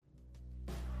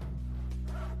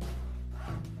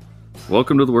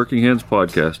Welcome to the Working Hands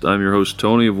Podcast. I'm your host,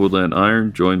 Tony of Woodland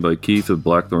Iron, joined by Keith of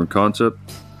Blackthorn Concept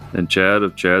and Chad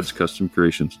of Chad's Custom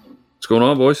Creations. What's going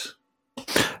on, boys?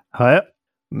 Hi.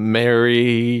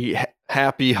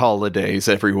 Happy holidays,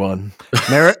 everyone.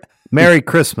 Merry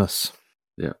Christmas.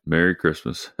 Yeah, Merry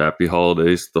Christmas. Happy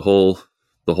holidays. The whole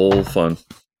fun.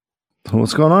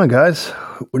 What's going on, guys?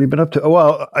 What have you been up to?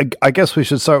 Well, I guess we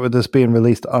should start with this being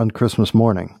released on Christmas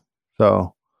morning.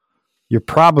 So you're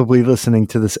probably listening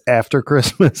to this after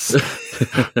Christmas.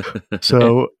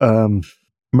 So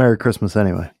Merry Christmas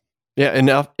anyway. Yeah,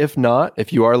 and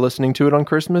if you are listening to it on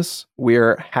Christmas,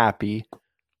 we're happy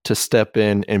to step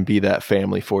in and be that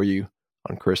family for you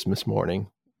on Christmas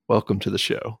morning. Welcome to the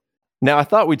show. Now, I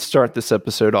thought we'd start this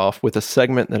episode off with a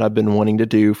segment that I've been wanting to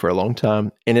do for a long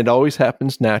time, and it always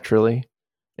happens naturally,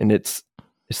 and it's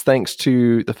thanks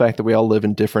to the fact that we all live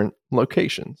in different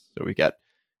locations. So we got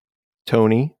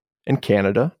Tony in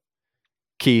Canada,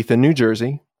 Keith in New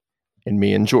Jersey, and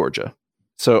me in Georgia.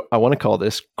 So I want to call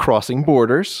this Crossing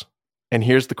Borders, and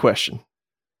here's the question.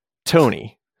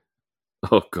 Tony.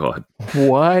 Oh, God.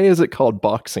 Why is it called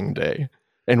Boxing Day,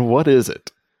 and what is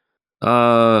it?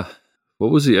 What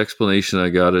was the explanation I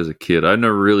got as a kid? I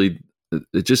never really...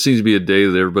 It just seems to be a day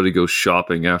that everybody goes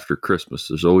shopping after Christmas.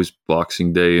 There's always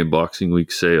Boxing Day and Boxing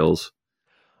Week sales.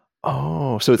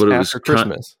 Oh, so it's after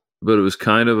Christmas. But it was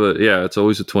kind of it's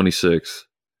always the 26th.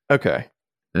 Okay.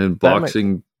 And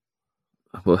Boxing...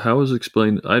 Well, how was it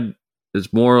explained?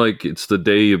 It's more like it's the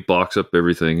day you box up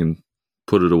everything and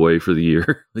put it away for the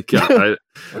year. Like, I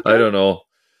don't know.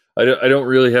 I don't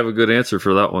really have a good answer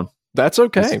for that one. That's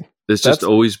okay. It's just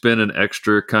always been an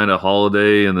extra kind of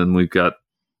holiday, and then we've got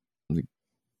the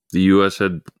U.S.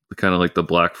 had kind of like the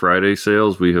Black Friday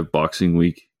sales. We have Boxing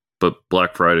Week, but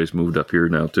Black Friday's moved up here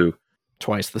now too.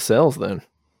 Twice the sales, then.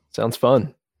 Sounds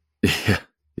fun.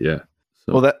 Yeah.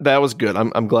 So. Well, that was good.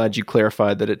 I'm glad you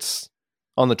clarified that it's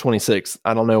on the 26th.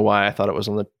 I don't know why I thought it was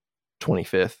on the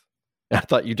 25th. I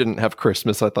thought you didn't have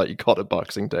Christmas. I thought you called it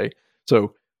Boxing Day.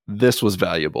 So this was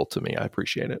valuable to me. I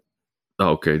appreciate it.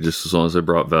 Okay, just as long as I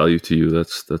brought value to you,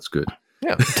 that's good.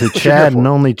 Yeah. To Chad and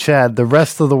only Chad, the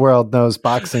rest of the world knows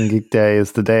Boxing Geek Day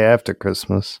is the day after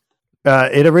Christmas.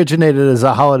 It originated as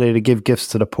a holiday to give gifts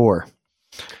to the poor.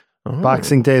 Oh.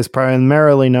 Boxing Day is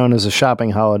primarily known as a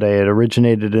shopping holiday. It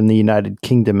originated in the United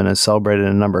Kingdom and is celebrated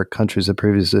in a number of countries that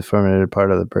previously formed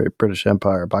part of the British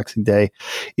Empire. Boxing Day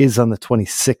is on the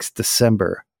 26th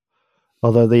December,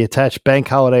 although the attached bank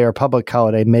holiday or public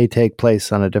holiday may take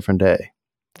place on a different day.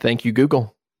 Thank you,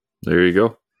 Google. There you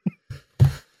go.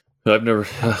 I've never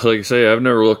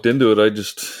looked into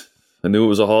it. I knew it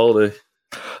was a holiday.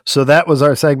 So that was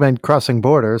our segment, Crossing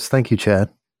Borders. Thank you, Chad.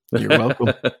 You're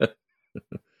welcome.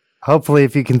 Hopefully,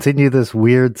 if you continue this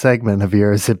weird segment of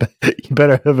yours, you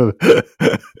better have a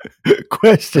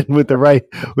question with the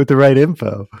right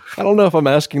info. I don't know if I'm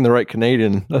asking the right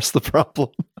Canadian. That's the problem.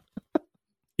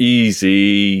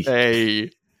 Easy.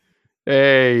 Hey.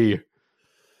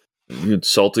 You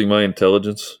insulting my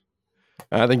intelligence?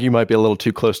 I think you might be a little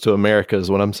too close to America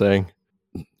is what I'm saying.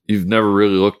 You've never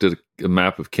really looked at a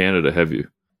map of Canada, have you?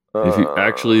 If you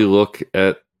actually look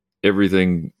at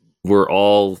everything,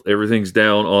 everything's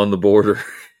down on the border.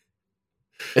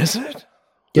 Is it?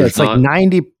 Yeah, it's like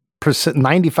 90%,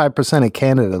 95% of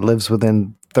Canada lives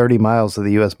within 30 miles of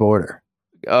the U.S. border.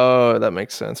 Oh, that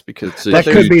makes sense because that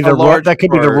could be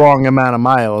the wrong amount of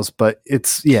miles, but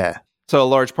it's So a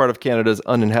large part of Canada is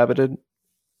uninhabited.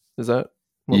 Is that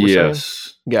what we're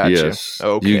saying? Gotcha. Yes.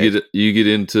 Okay. You get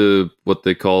into what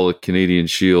they call a Canadian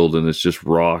Shield, and it's just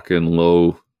rock and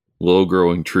low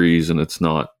growing trees, and it's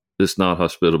not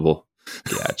hospitable.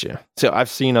 Gotcha. So I've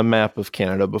seen a map of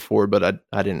Canada before, but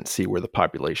I didn't see where the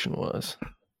population was.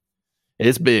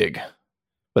 It's big,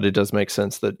 but it does make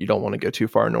sense that you don't want to go too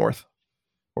far north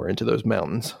or into those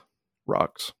mountains,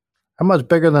 rocks. How much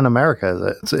bigger than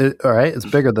America is it? All right, it's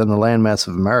bigger than the landmass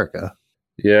of America.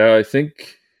 Yeah, I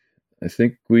think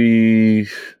we're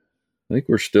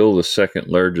still the second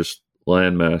largest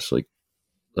landmass, like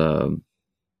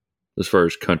as far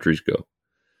as countries go.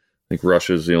 I think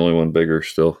Russia's the only one bigger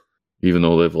still, even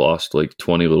though they've lost like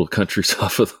 20 little countries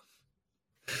off of them.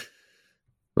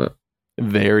 But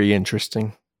very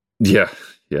interesting. Yeah.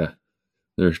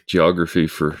 There's geography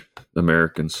for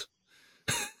Americans.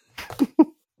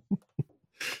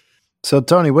 So,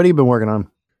 Tony, what have you been working on?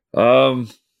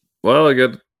 Well, I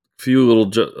got a few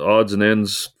little odds and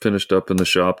ends finished up in the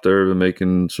shop there. I've been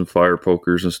making some fire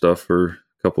pokers and stuff for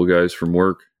a couple guys from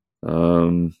work.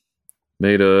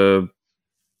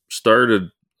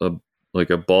 Started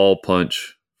a ball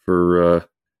punch for,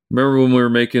 remember when we were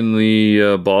making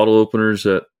the bottle openers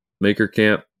at Maker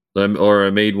Camp I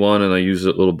made one and I use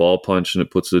a little ball punch and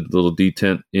it puts a little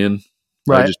detent in.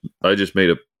 Right. I just made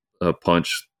a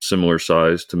punch similar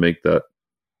size to make that,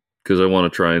 because I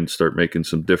want to try and start making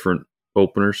some different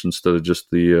openers instead of just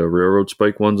the railroad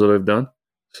spike ones that I've done.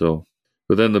 So,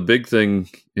 but then the big thing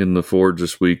in the forge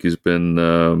this week has been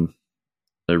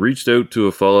I reached out to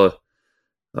a fella,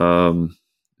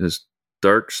 his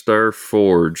Dark Star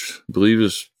Forge, I believe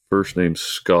his first name's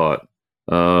Scott.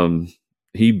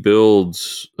 He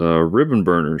builds ribbon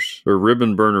burners or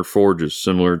ribbon burner forges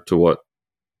similar to what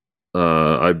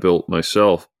I built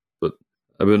myself. But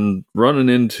I've been running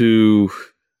into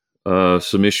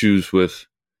some issues with,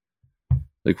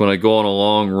 like, when I go on a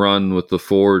long run with the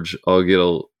forge, I'll get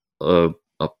a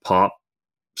pop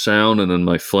sound and then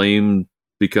my flame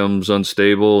becomes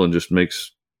unstable and just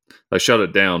I shut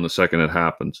it down the second it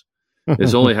happens.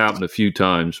 It's only happened a few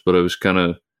times, but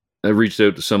I reached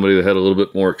out to somebody that had a little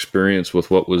bit more experience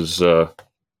with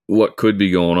what could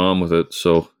be going on with it.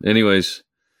 So anyways,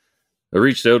 I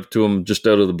reached out to him just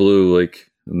out of the blue. Like,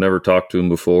 I've never talked to him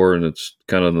before. And it's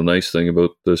kind of the nice thing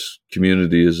about this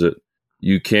community is that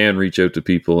you can reach out to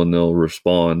people and they'll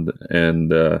respond.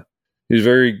 And he's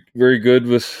very, very good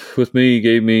with me. He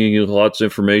gave me lots of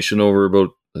information over about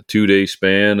a 2-day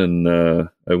span. And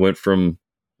I went from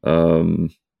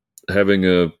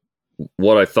having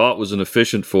what I thought was an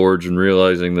efficient forge and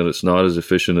realizing that it's not as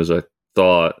efficient as I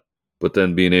thought, but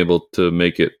then being able to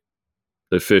make it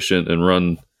efficient and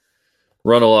run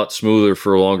a lot smoother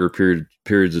for longer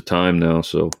periods of time now.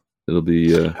 So it'll be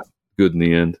good in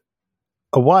the end.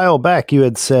 A while back, you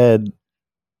had said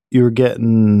you were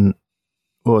getting,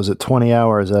 20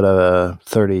 hours out of a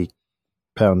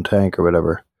 30-pound tank or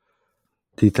whatever.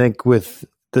 Do you think with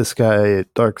this guy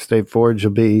at Dark State Forge,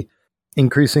 you'll be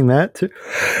increasing that too?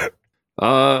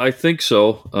 I think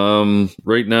so.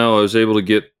 Right now, I was able to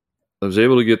get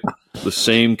the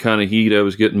same kind of heat I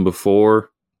was getting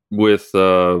before with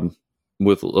a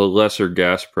lesser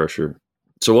gas pressure.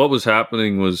 So what was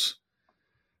happening was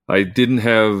I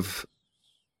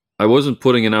wasn't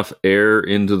putting enough air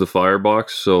into the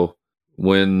firebox. So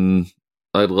when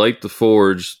I'd light the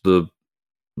forge, the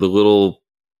little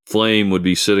flame would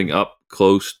be sitting up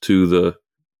close to the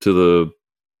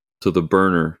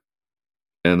burner.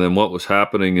 And then what was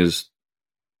happening is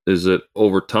that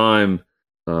over time,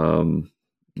 the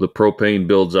propane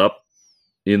builds up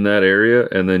in that area,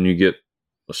 and then you get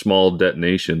a small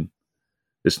detonation.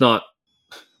 It's not,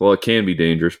 well, it can be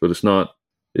dangerous, but it's not.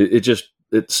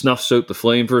 It snuffs out the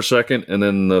flame for a second, and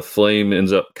then the flame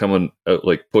ends up coming out,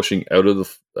 like pushing out of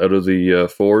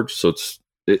the forge. So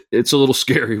it's a little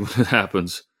scary when it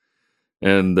happens,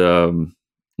 and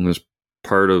it's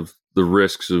part of the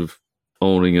risks of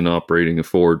owning and operating a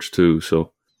forge too.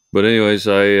 So, but anyways,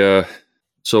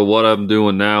 so what I'm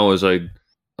doing now is I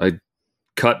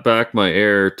cut back my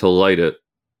air to light it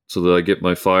so that I get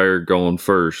my fire going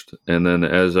first, and then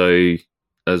as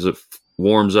it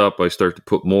warms up, I start to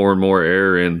put more and more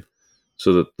air in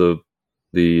so that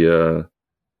the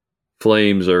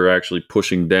flames are actually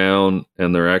pushing down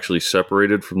and they're actually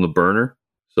separated from the burner.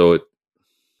 So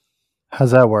how's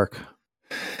that work?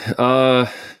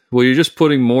 Well, you're just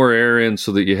putting more air in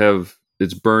so that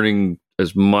it's burning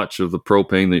as much of the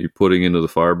propane that you're putting into the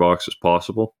firebox as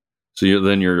possible. So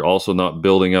you're also not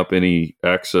building up any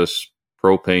excess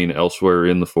propane elsewhere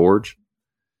in the forge.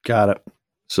 Got it.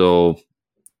 So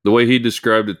the way he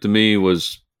described it to me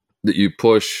was that you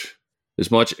push as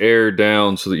much air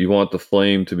down so that you want the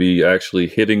flame to be actually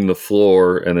hitting the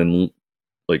floor and then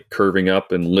like curving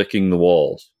up and licking the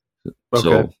walls.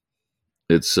 Okay.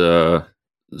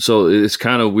 So it's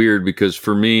kind of weird because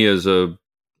for me as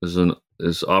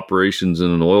operations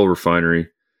in an oil refinery,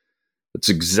 it's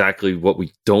exactly what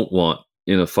we don't want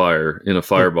in a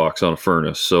firebox on a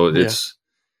furnace. So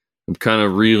I'm kind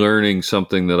of relearning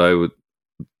something that I would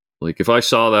like. If I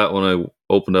saw that when I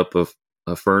opened up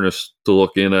a furnace to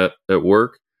look in at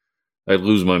work, I'd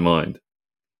lose my mind,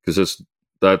 because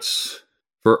that's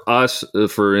for us,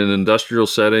 for an industrial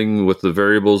setting with the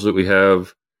variables that we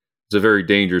have. It's a very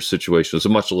dangerous situation. It's a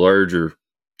much larger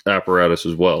apparatus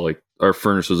as well. Like, our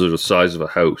furnaces are the size of a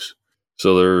house,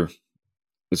 so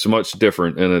it's much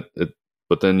different. And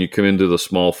but then you come into the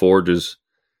small forges,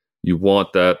 you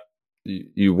want that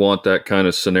kind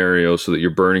of scenario so that you're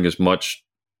burning as much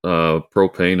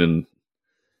propane and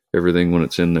everything when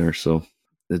it's in there. So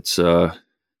it's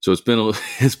been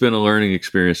a learning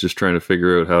experience, just trying to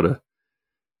figure out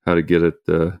how to get it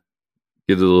a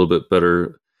little bit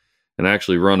better and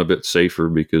actually run a bit safer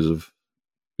because of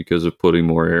putting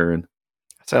more air in.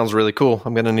 Sounds really cool.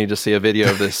 I'm going to need to see a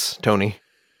video of this, Tony.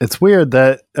 It's weird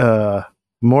that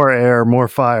More air, more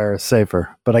fire,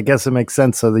 safer. But I guess it makes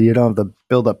sense so that you don't have to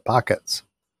build up pockets.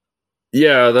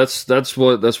 Yeah, that's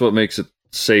what makes it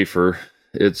safer.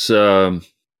 It's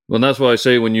well, that's why I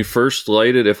say when you first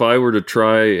light it, if I were to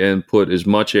try and put as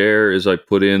much air as I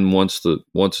put in once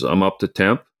I'm up to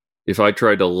temp, if I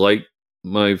tried to light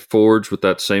my forge with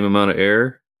that same amount of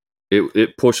air,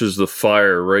 it pushes the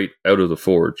fire right out of the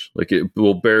forge. Like it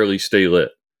will barely stay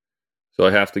lit. So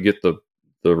I have to get the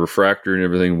refractor and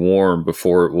everything warm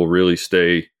before it will really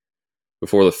stay,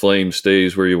 before the flame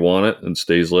stays where you want it and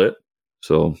stays lit.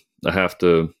 So I have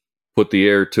to put the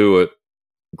air to it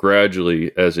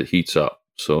gradually as it heats up.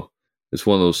 So it's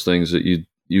one of those things that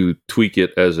you tweak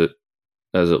it as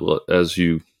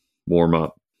you warm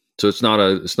up. So it's not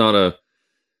a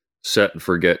set and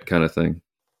forget kind of thing.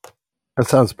 That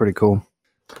sounds pretty cool.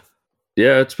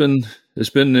 Yeah, it's been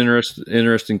an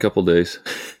interesting couple days.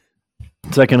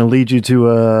 Is that going to lead you to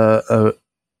a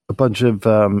bunch of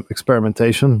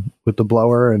experimentation with the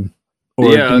blower and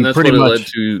that's what it led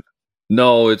to.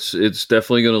 No, it's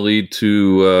definitely going to lead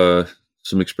to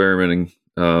some experimenting.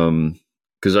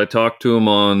 Because I talked to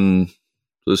him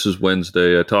this is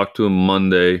Wednesday. I talked to him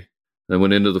Monday. I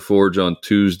went into the forge on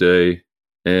Tuesday,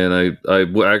 and I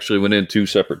actually went in 2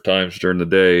 separate times during the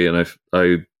day, and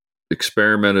I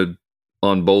experimented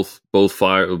on both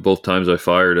times I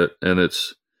fired it, and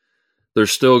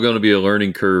there's still going to be a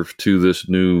learning curve to this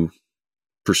new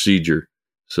procedure.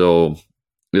 So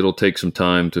it'll take some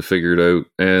time to figure it out.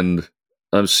 And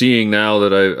I'm seeing now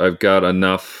that I've got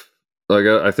enough,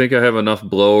 I think I have enough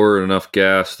blower and enough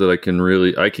gas that I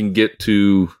can get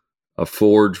to a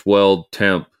forge weld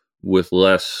temp with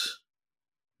less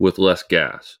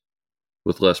gas,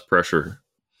 with less pressure.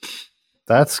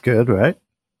 That's good, right?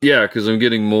 Yeah, because I'm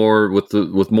getting more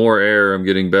with more air. I'm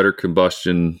getting better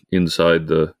combustion inside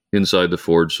the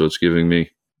forge, so it's giving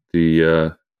me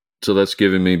that's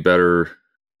giving me better.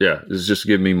 Yeah, it's just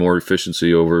giving me more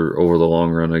efficiency over the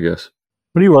long run, I guess.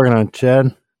 What are you working on,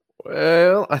 Chad?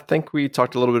 Well, I think we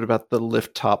talked a little bit about the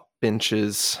lift top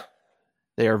benches.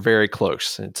 They are very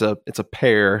close. It's a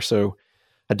pair, so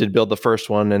I did build the first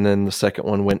one, and then the second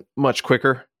one went much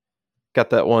quicker.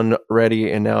 Got that one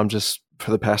ready, and now I'm just,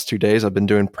 for the past 2 days, I've been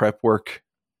doing prep work,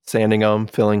 sanding them,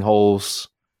 filling holes,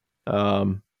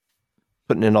 putting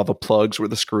in all the plugs where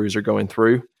the screws are going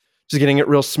through, just getting it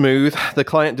real smooth. The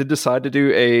client did decide to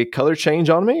do a color change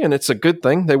on me, and it's a good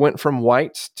thing. They went from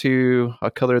white to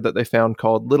a color that they found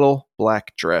called Little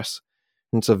Black Dress.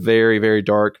 And it's a very, very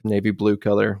dark navy blue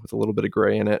color with a little bit of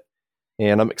gray in it.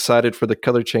 And I'm excited for the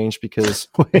color change because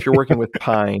if you're working with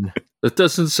pine... That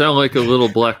doesn't sound like a little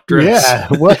black dress. Yeah,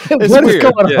 what is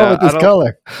going on with this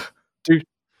color?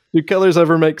 Do colors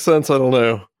ever make sense? I don't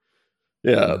know.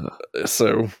 Yeah,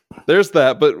 so there's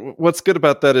that. But what's good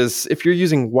about that is if you're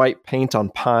using white paint on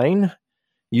pine,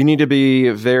 you need to be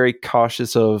very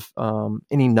cautious of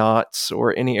any knots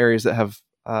or any areas that have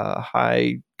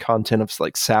high content of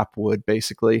like sapwood,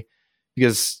 basically.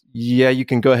 Because, yeah, you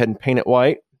can go ahead and paint it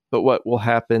white, but what will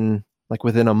happen like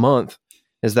within a month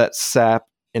is that sap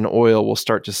and oil will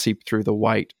start to seep through the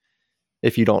white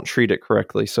if you don't treat it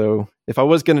correctly. So if I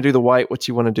was going to do the white, what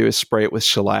you want to do is spray it with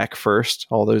shellac first,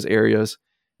 all those areas,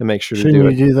 and make sure to do it.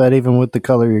 Shouldn't you do that even with the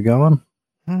color you're going?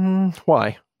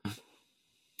 Why?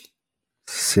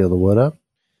 Seal the wood up.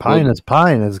 Pine is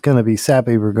pine. It's going to be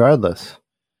sappy regardless.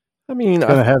 I mean, it's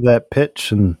going to have that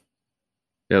pitch and...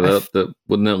 Yeah, that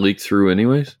wouldn't that leak through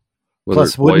anyways? Whether Plus,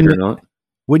 it's white or not?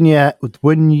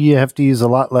 Wouldn't you have to use a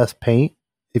lot less paint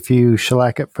if you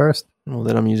shellac it first? Well,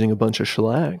 then I'm using a bunch of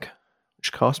shellac,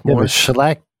 which costs more. Yeah, but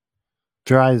shellac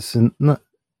dries.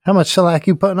 How much shellac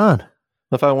you putting on?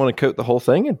 If I want to coat the whole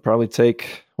thing, it'd probably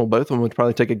take, both of them would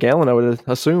probably take a gallon, I would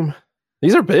assume.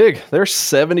 These are big. They're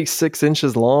 76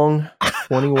 inches long,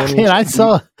 21 inches. I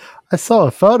saw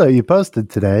a photo you posted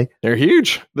today. They're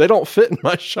huge. They don't fit in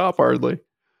my shop hardly.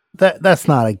 That's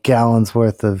not a gallon's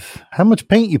worth of... How much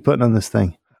paint you putting on this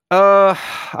thing?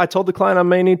 I told the client I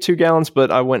may need 2 gallons, but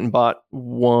I went and bought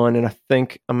 1, and I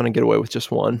think I'm going to get away with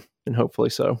just 1, and hopefully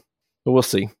so. But we'll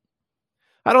see.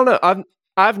 I don't know.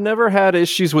 I've never had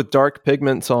issues with dark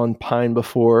pigments on pine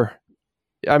before.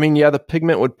 I mean, yeah, the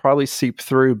pigment would probably seep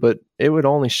through, but it would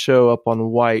only show up on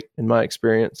white in my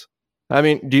experience. I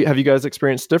mean, have you guys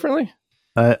experienced differently?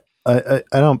 I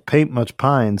don't paint much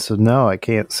pine, so no, I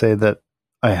can't say that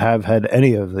I have had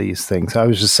any of these things.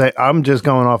 I'm just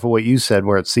going off of what you said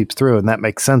where it seeps through, and that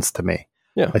makes sense to me.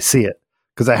 Yeah. I see it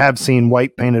because I have seen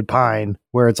white painted pine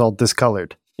where it's all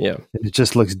discolored. Yeah. It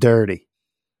just looks dirty.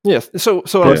 Yes. So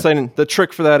what I'm saying, the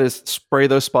trick for that is spray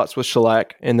those spots with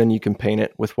shellac, and then you can paint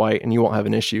it with white, and you won't have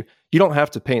an issue. You don't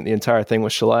have to paint the entire thing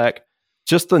with shellac.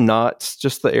 Just the knots,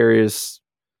 just the areas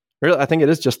Really, I think it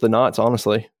is just the knots,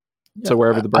 honestly. So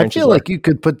wherever the branches I feel like you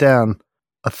could put down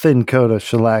a thin coat of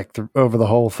shellac over the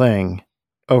whole thing,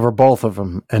 over both of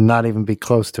them, and not even be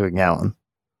close to a gallon.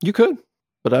 You could,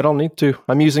 but I don't need to.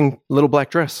 I'm using Little Black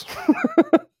Dress.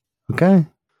 Okay.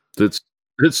 That's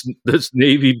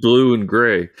navy blue and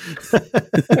gray.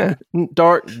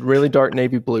 Dark, really dark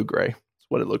navy blue gray. That's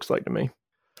what it looks like to me.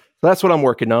 So that's what I'm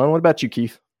working on. What about you,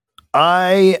 Keith?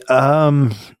 Before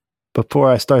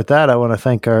I start that, I want to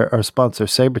thank our sponsor,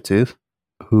 Sabretooth,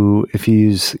 who, if you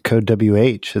use code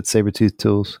WH at Sabretooth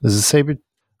Tools,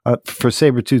 for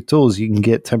Sabretooth Tools, you can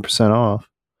get 10% off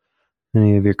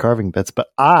any of your carving bits.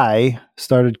 But I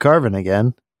started carving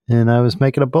again, and I was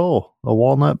making a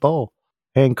walnut bowl,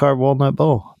 hand-carved walnut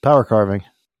bowl, power carving.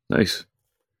 Nice.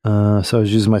 So I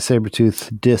was using my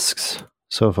Sabretooth discs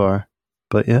so far.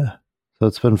 But yeah, so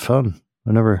it's been fun.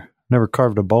 I never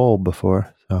carved a bowl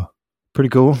before, so pretty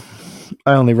cool.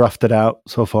 I only roughed it out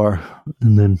so far,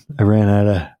 and then I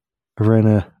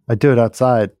do it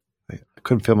outside. I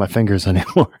couldn't feel my fingers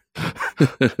anymore.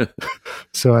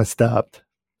 So I stopped.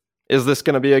 Is this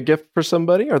going to be a gift for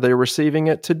somebody? Are they receiving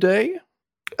it today?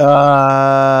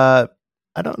 I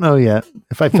don't know yet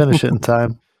if I finish it in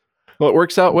time. Well, it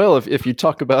works out well if you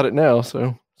talk about it now,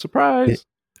 so surprise.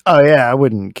 Oh yeah, I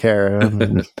wouldn't care. I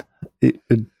mean, it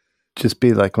would just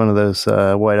be like one of those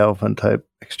white elephant type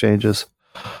exchanges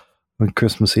on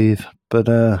Christmas Eve. But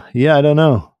yeah, I don't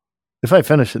know if I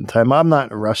finish it in time. I'm not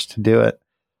in a rush to do it.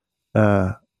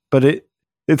 But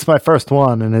it's my first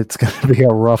one, and it's going to be a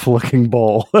rough looking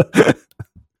bowl.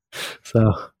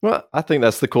 So, well, I think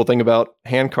that's the cool thing about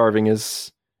hand carving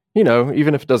is,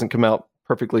 even if it doesn't come out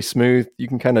perfectly smooth, you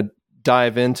can kind of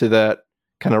dive into that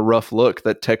kind of rough look,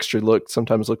 that textured look.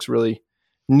 Sometimes looks really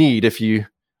neat if you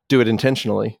do it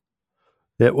intentionally.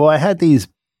 Yeah, well, I had these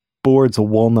boards of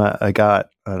walnut I got,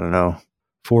 I don't know,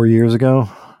 4 years ago.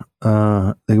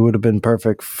 They would have been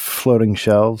perfect floating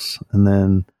shelves, and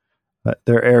then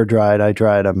they're air dried. I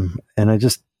dried them, and I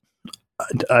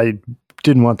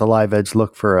didn't want the live edge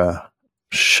look for a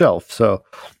shelf, so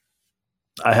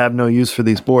I have no use for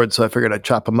these boards. So I figured I'd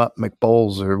chop them up, make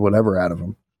bowls or whatever out of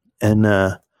them. And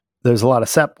there's a lot of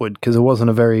sapwood because it wasn't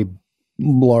a very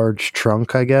large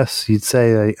trunk. I guess you'd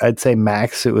say. I'd say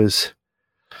max it was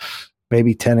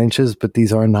maybe 10 inches, but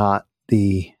these are not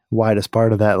the widest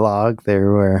part of that log.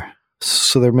 They're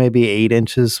may be 8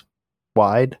 inches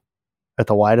wide at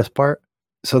the widest part.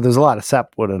 So there's a lot of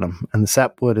sapwood in them, and the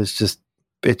sapwood is just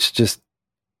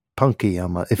punky.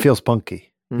 It feels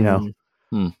punky,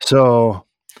 So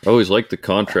I always like the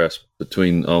contrast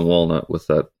between walnut with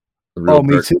that.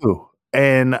 Me too.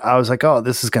 And I was like, oh,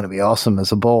 this is going to be awesome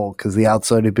as a bowl because the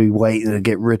outside would be white and it'd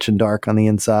get rich and dark on the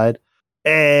inside.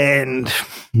 And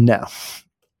no,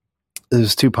 it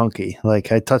was too punky.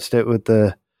 Like I touched it with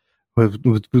the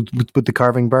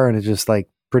carving burr, and it just like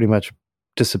pretty much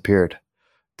disappeared,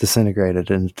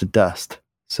 disintegrated into dust.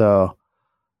 So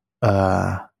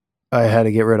I had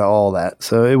to get rid of all that.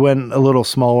 So it went a little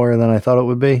smaller than I thought it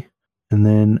would be. And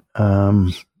then,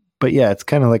 but yeah, it's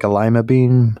kind of like a lima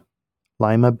bean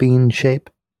shape,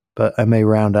 but I may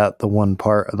round out the one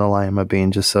part of the lima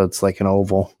bean just so it's like an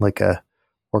oval, like a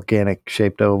organic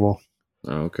shaped oval.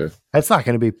 Oh, okay. It's not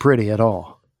going to be pretty at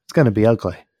all. It's going to be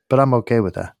ugly, but I'm okay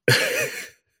with that.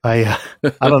 I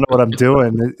don't know what I'm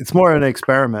doing. It's more an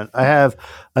experiment. I have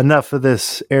enough of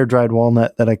this air dried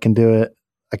walnut that I can do it.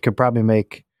 I could probably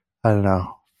make, I don't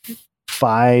know,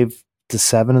 5 to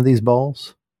 7 of these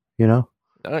bowls, Nice.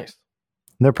 And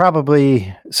they're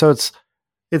probably, so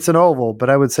it's an oval, but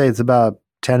I would say it's about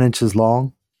 10 inches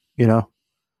long,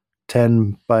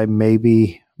 10 by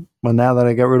maybe, well, now that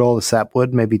I got rid of all the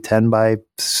sapwood, maybe 10 by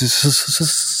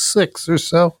 6 or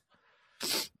so.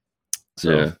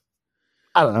 So yeah.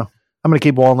 I don't know. I'm going to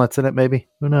keep walnuts in it, maybe.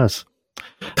 Who knows?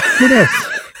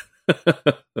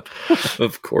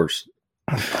 Of course.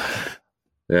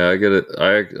 Yeah, I get it.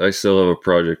 I still have a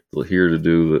project here to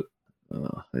do that.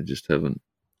 I just haven't.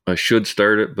 I should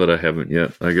start it, but I haven't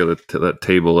yet. I got that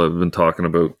table I've been talking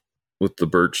about with the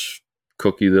birch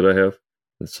cookie that I have.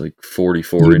 It's like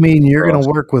 44. You mean you're going to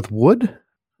work with wood?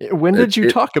 When did you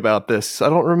talk about this? I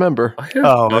don't remember.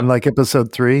 On like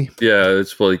episode 3? Yeah,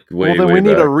 it's like way. Well, then way we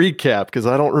need back. a recap because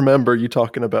I don't remember you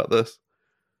talking about this.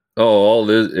 Oh, all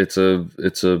this it's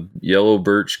a yellow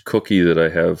birch cookie that I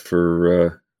have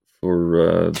for.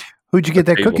 Who'd you get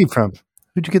that cookie from?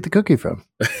 Who'd you get the cookie from?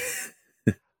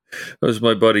 That was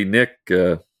my buddy Nick,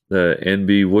 the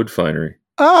NB Wood Finery.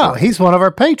 Oh, he's one of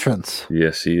our patrons.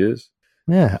 Yes, he is.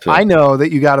 Yeah, So- I know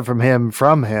that you got it from him,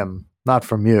 not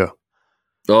from you.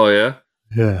 Oh yeah,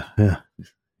 Yeah.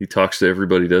 he talks to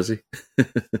everybody, does he?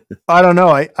 I don't know.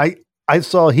 I I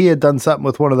saw he had done something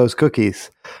with one of those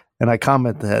cookies, and I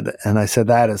commented, and I said,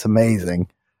 that is amazing.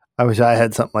 I wish I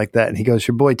had something like that. And he goes,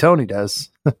 your boy Tony does.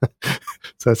 So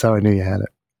that's how I knew you had it.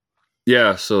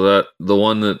 Yeah, so that the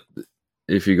one that,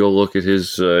 if you go look at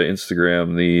his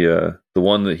Instagram, the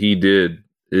one that he did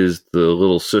is the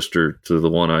little sister to the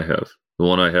one I have. The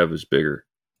one I have is bigger.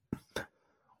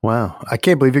 Wow. I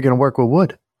can't believe you're going to work with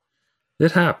wood.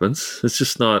 It happens. It's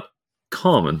just not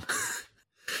common.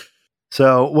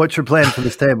 So what's your plan for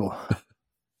this table?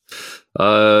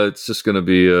 It's just going to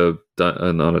be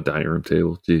not a dining room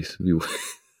table. Jeez,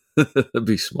 it'd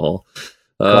be small.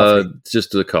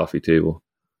 Just a coffee table.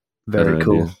 Very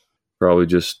cool. Idea. Probably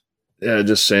just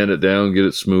sand it down, get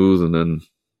it smooth, and then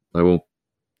I won't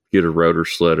get a router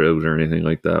sled out or anything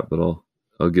like that, but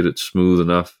I'll get it smooth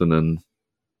enough and then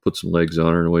put some legs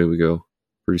on it and away we go.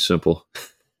 Pretty simple.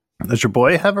 Does your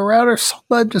boy have a router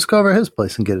sled? Just go over to his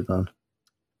place and get it done.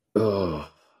 Oh,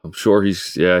 I'm sure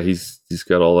he's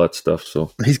got all that stuff.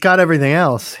 So he's got everything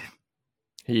else.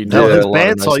 He did his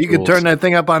bandsaw. You could turn that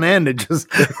thing up on end and just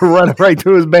run it right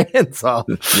through his bandsaw.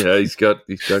 Yeah, he's got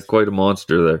quite a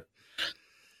monster there.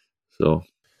 So,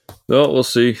 well, we'll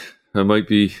see. I might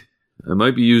be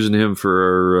using him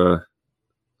for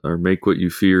our Make What You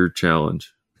Fear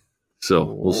challenge. So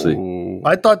we'll see.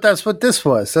 I thought that's what this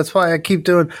was. That's why I keep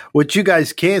doing what you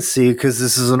guys can't see because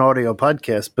this is an audio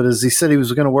podcast. But as he said he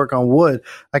was going to work on wood,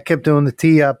 I kept doing the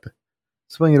tee up,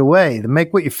 swing it away. The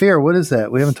Make What You Fear. What is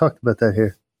that? We haven't talked about that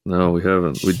here. No, we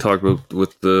haven't. We talked about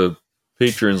with the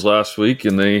patrons last week,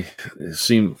 and they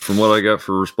seem, from what I got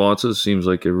for responses, seems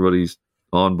like everybody's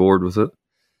on board with it.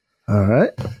 All right.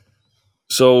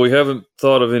 So we haven't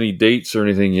thought of any dates or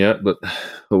anything yet, but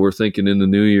what we're thinking in the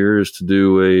new year is to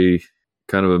do a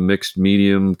kind of a mixed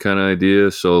medium kind of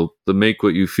idea. So the Make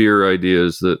What You Fear idea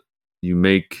is that you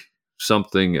make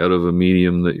something out of a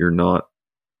medium that you're not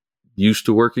used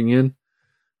to working in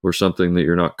or something that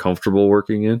you're not comfortable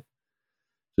working in.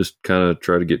 Just kind of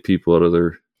try to get people out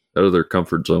of their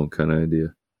comfort zone kind of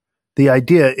idea. The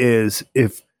idea is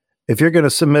if you're going to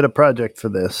submit a project for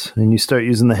this and you start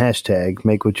using the hashtag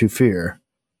Make What You Fear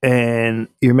and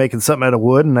you're making something out of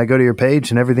wood and I go to your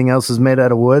page and everything else is made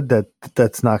out of wood,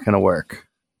 that's not going to work.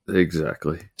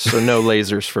 Exactly. So no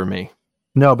lasers for me.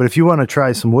 No, but if you want to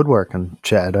try some woodworking,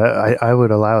 Chad, I would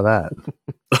allow that.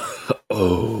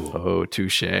 Oh,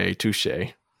 touche.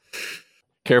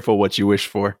 Careful what you wish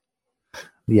for.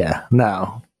 Yeah,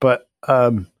 no. But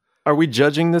are we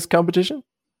judging this competition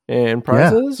and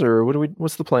prizes, or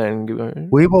what's the plan?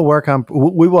 We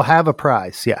will have a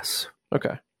prize. Yes.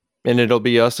 Okay. And it'll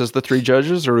be us as the three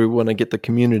judges, or we want to get the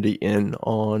community in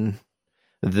on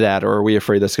that, or are we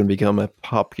afraid that's going to become a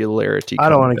popularity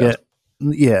contest?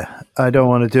 I don't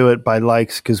want to do it by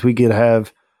likes because we could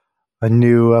have a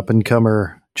new up and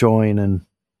comer join and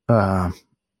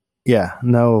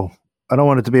no. I don't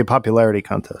want it to be a popularity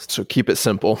contest. So keep it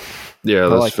simple. Yeah,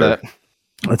 that's like fair. That.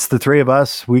 It's the three of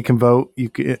us. We can vote.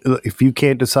 If you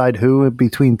can't decide who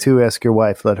between two, ask your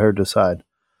wife. Let her decide.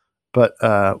 But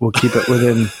we'll keep it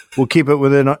within. We'll keep it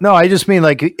within. No, I just mean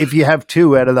like if you have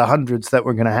two out of the hundreds that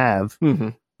we're going to have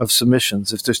of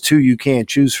submissions. If there's two you can't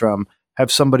choose from, have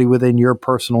somebody within your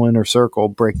personal inner circle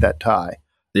break that tie.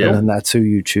 Yeah, and then that's who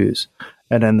you choose.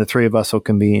 And then the three of us will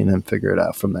convene and figure it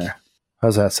out from there.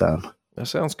 How's that sound? That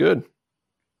sounds good.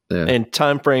 Yeah. And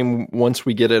time frame, once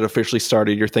we get it officially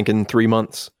started, you're thinking 3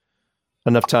 months?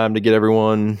 Enough time to get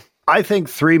everyone? I think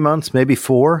 3 months, maybe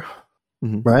 4,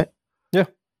 right? Yeah.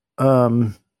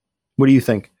 What do you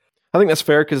think? I think that's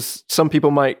fair because some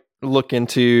people might look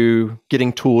into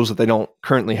getting tools that they don't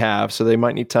currently have. So they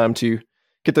might need time to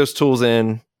get those tools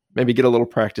in, maybe get a little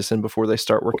practice in before they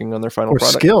start working on their final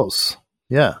product. Or skills.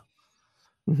 Yeah.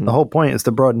 The whole point is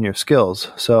to broaden your skills.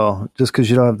 So just because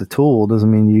you don't have the tool doesn't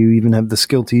mean you even have the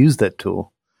skill to use that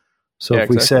tool. So if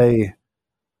we say,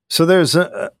 so there's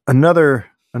another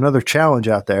challenge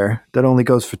out there that only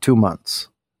goes for 2 months.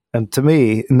 And to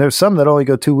me, and there's some that only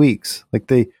go 2 weeks. Like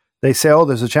they say, oh,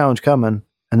 there's a challenge coming.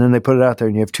 And then they put it out there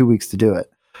and you have 2 weeks to do it.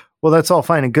 Well, that's all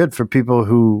fine and good for people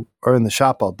who are in the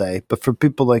shop all day. But for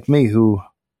people like me who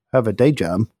have a day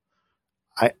job,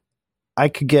 I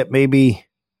could get maybe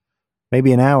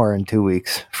an hour in 2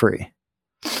 weeks free.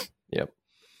 Yep.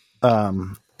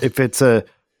 If it's a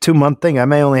 2 month thing, I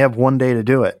may only have 1 day to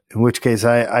do it, in which case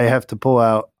I have to pull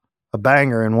out a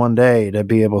banger in 1 day to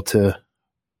be able to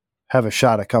have a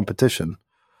shot at competition.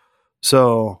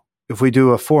 So if we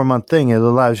do a 4 month thing, it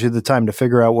allows you the time to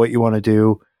figure out what you want to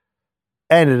do.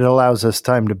 And it allows us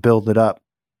time to build it up,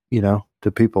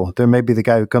 to people. There may be the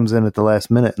guy who comes in at the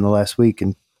last minute in the last week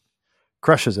and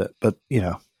crushes it, but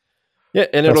Yeah,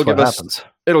 and That's it'll give what us happens.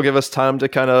 it'll give us time to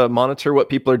kind of monitor what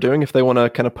people are doing. If they want to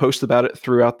kind of post about it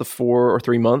throughout the 4 or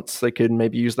 3 months, they could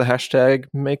maybe use the hashtag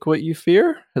Make What You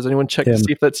Fear. Has anyone checked to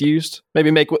see if that's used?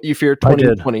 Maybe Make What You Fear I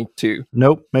did. 2022.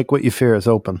 Nope. Make What You Fear is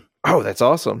open. Oh, that's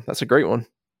awesome. That's a great one.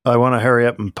 I want to hurry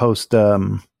up and post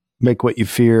Make What You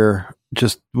Fear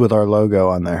just with our logo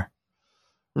on there.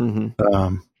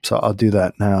 Mm-hmm. So I'll do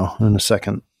that now in a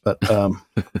second. But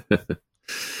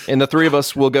and the three of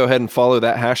us will go ahead and follow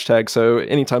that hashtag. So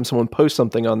anytime someone posts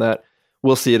something on that,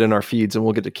 we'll see it in our feeds and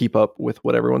we'll get to keep up with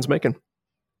what everyone's making.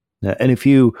 yeah, and if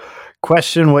you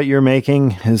question what you're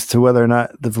making as to whether or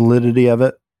not the validity of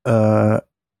it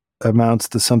amounts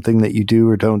to something that you do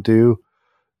or don't do,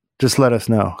 just let us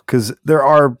know, because there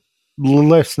are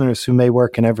listeners who may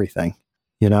work in everything.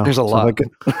 You know, There's a lot. Like,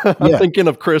 I'm thinking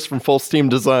of Chris from Full Steam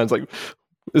Designs. Like,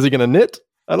 is he going to knit?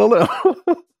 I don't know.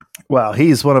 well,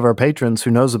 he's one of our patrons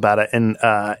who knows about it, and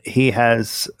he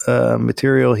has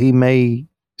material he may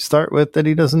start with that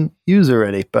he doesn't use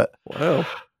already. But Wow.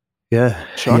 yeah,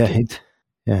 Shocking.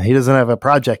 he doesn't have a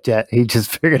project yet. He just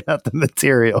figured out the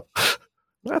material.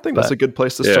 I think that's a good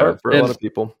place to start for a lot of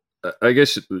people. I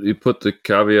guess you put the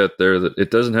caveat there that it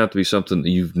doesn't have to be something that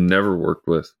you've never worked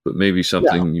with, but maybe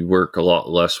something you work a lot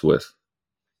less with.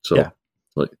 So,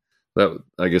 like that,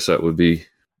 I guess that would be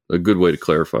a good way to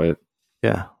clarify it.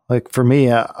 Yeah, like for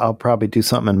me, I'll probably do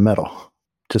something in metal,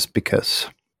 just because.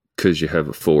 Because you have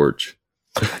a forge.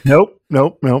 Nope.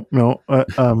 No,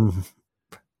 I'm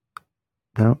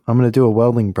going to do a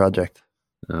welding project.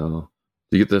 Oh,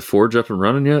 did you get the forge up and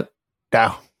running yet?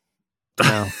 No.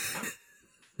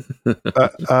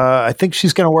 I think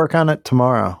she's going to work on it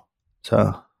tomorrow.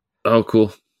 So. Oh,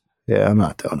 cool. Yeah, I'm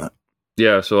not doing it.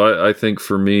 Yeah, so I think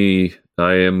for me,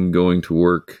 I am going to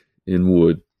work in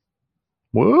wood.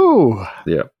 Woo!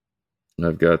 Yeah,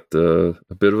 I've got a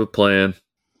bit of a plan,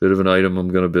 bit of an item I'm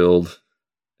going to build,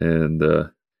 and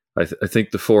I think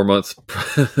the 4 month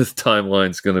timeline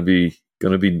is going to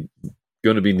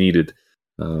be needed.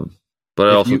 But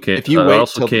I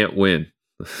also can't win.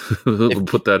 We'll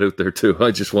put that out there too.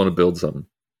 I just want to build something.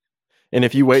 And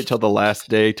if you wait till the last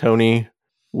day, Tony,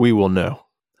 we will know.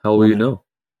 How will you know?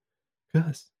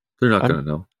 Because they're not going to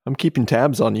know. I'm keeping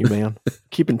tabs on you, man.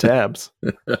 Keeping tabs.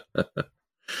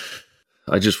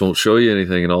 I just won't show you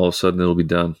anything, and all of a sudden it'll be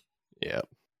done. Yeah.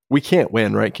 We can't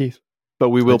win, right, Keith? But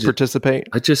we will participate.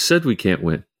 I just said we can't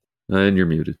win. And you're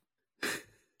muted.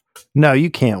 No, you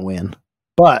can't win.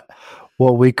 But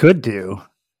what we could do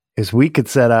is we could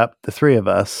set up the three of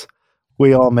us.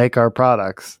 We all make our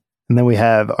products, and then we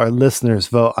have our listeners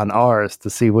vote on ours to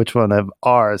see which one of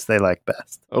ours they like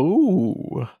best.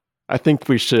 Oh, I think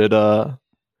we should.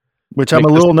 Which I'm a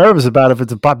little nervous about if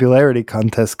it's a popularity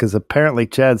contest, because apparently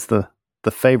Chad's the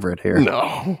favorite here.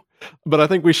 No, but I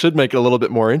think we should make it a little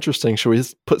bit more interesting. Should we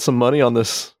just put some money on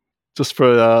this just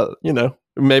for,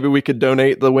 maybe we could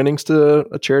donate the winnings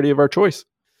to a charity of our choice.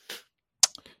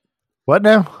 What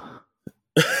now?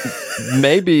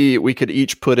 Maybe we could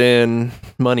each put in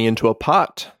money into a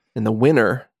pot, and the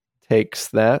winner takes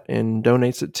that and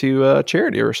donates it to a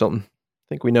charity or something. I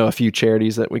think we know a few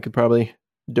charities that we could probably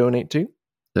donate to.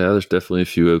 Yeah, there's definitely a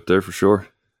few out there for sure.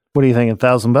 What do you think?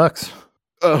 $1,000?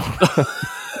 Oh,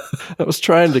 I was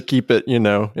trying to keep it, in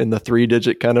the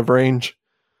 3-digit kind of range.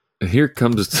 Here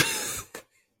come the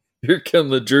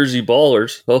Jersey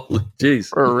Ballers. Holy jeez.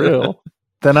 For real.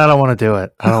 Then I don't want to do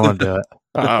it.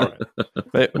 All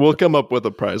right. We'll come up with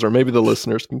a prize, or maybe the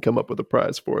listeners can come up with a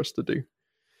prize for us to do.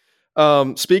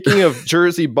 Speaking of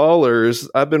Jersey Ballers,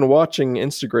 I've been watching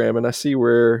Instagram and I see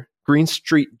where Green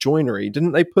Street Joinery,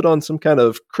 didn't they put on some kind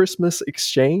of Christmas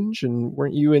exchange, and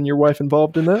weren't you and your wife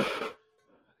involved in that?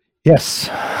 Yes,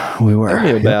 we were. Tell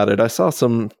me about it. I saw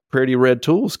some pretty red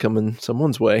tools coming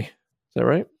someone's way. Is that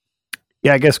right?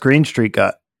 Yeah, I guess Green Street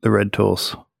got the red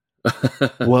tools.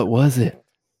 What was it?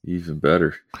 Even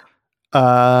better.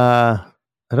 I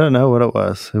don't know what it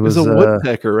was. It was a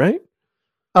woodpecker, right?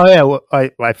 Oh yeah, well,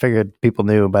 I figured people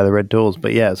knew by the red tools,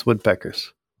 but yeah, it's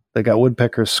woodpeckers. They got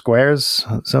woodpecker squares.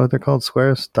 Is that what they're called?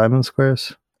 Squares? Diamond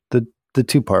squares? The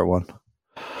 2-part one.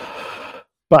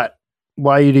 But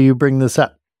why do you bring this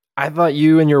up? I thought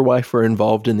you and your wife were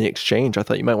involved in the exchange. I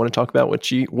thought you might want to talk about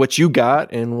what you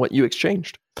got and what you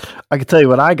exchanged. I can tell you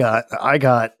what I got. I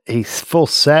got a full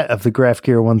set of the Graph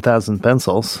Gear 1000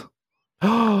 pencils.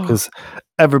 Because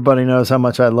everybody knows how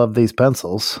much I love these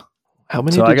pencils. How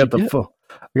many? So did I got you the get? full.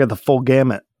 I got the full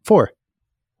gamut. 4.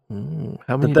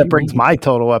 How many? That brings my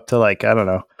total up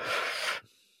to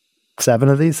 7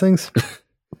 of these things.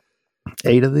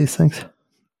 8 of these things.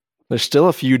 There's still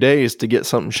a few days to get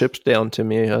something shipped down to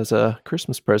me as a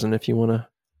Christmas present if you want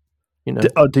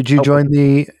to, Did you join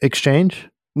the exchange?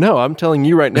 No, I'm telling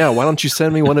you right now. Why don't you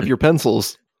send me one of your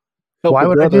pencils? Why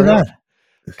would I do that?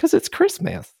 Because it's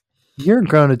Christmas. You're a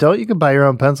grown adult. You could buy your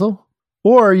own pencil.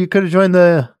 Or you could have joined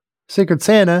the Secret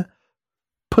Santa,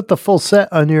 put the full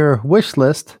set on your wish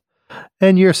list,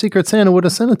 and your Secret Santa would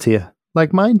have sent it to you,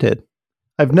 like mine did.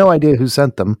 I have no idea who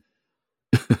sent them,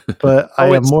 but I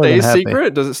am more than happy.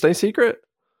 Secret? Does it stay secret?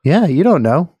 Yeah, you don't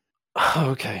know.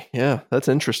 Okay, yeah, that's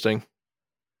interesting.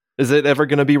 Is it ever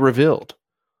going to be revealed?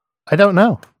 I don't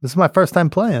know. This is my first time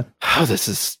playing. Oh,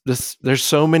 this. There's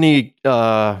so many.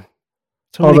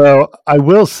 Although I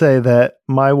will say that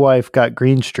my wife got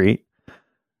Green Street,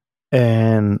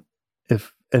 and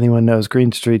if anyone knows,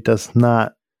 Green Street does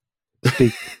not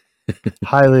speak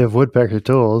highly of woodpecker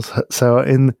tools. So,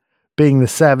 in being the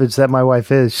savage that my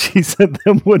wife is, she sent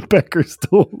them woodpecker's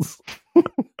tools.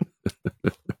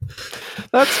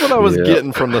 That's what I was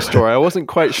getting from the story. I wasn't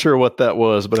quite sure what that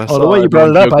was, but I saw the way you brought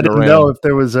it up, I didn't know if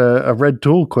there was a red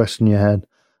tool question you had,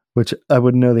 which I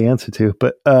wouldn't know the answer to.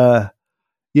 But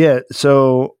yeah,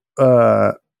 so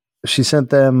she sent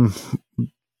them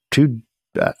two.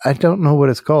 I don't know what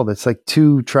it's called. It's like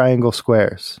two triangle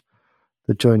squares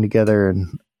that join together,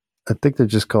 and I think they're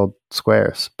just called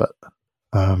squares. But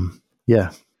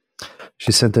yeah,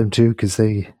 she sent them two because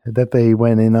they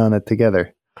went in on it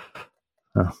together.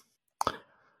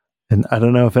 And I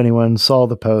don't know if anyone saw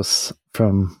the posts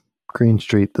from Green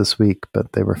Street this week,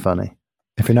 but they were funny.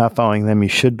 If you're not following them, you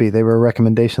should be. They were a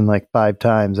recommendation like 5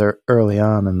 times early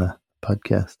on in the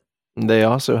podcast. They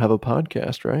also have a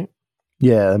podcast, right?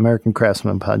 Yeah, American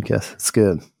Craftsman podcast. It's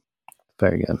good.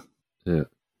 Very good. Yeah.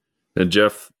 And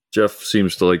Jeff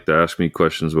seems to like to ask me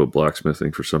questions about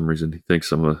blacksmithing for some reason. He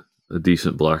thinks I'm a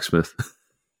decent blacksmith.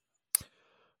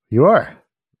 You are.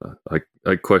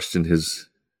 I question his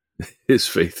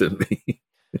faith in me.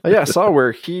 Oh, yeah, I saw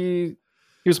where he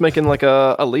was making like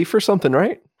a leaf or something,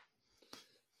 right?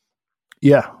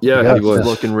 Yeah. Yeah, he was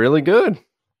looking really good.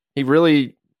 He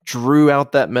really drew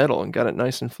out that metal and got it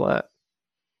nice and flat.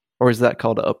 Or is that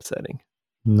called upsetting?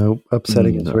 Nope.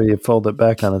 Upsetting is where you fold it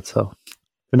back on itself.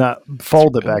 Or not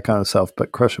fold it back on itself,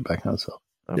 but crush it back on itself.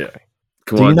 Okay. Yeah.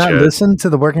 Do you not listen to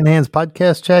the Working Hands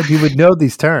podcast, Chad? You would know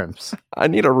these terms. I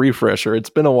need a refresher.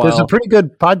 It's been a while. There's a pretty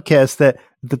good podcast that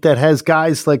has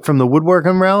guys like from the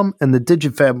woodworking realm and the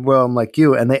digifab realm like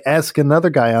you, and they ask another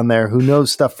guy on there who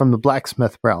knows stuff from the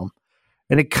blacksmith realm.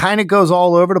 And it kind of goes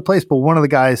all over the place, but one of the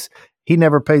guys, he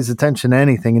never pays attention to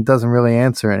anything and doesn't really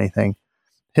answer anything.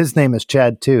 His name is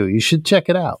Chad too. You should check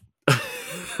it out.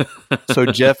 So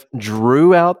Jeff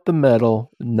drew out the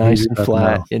metal nice and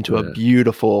flat into a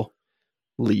beautiful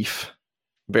leaf.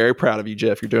 Very proud of you,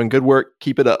 Jeff. You're doing good work.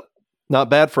 Keep it up. Not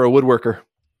bad for a woodworker.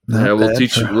 Yeah, we'll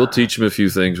teach him a few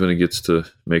things when he gets to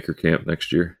Maker Camp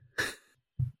next year.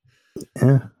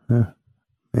 Yeah.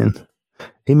 And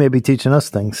he may be teaching us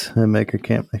things at Maker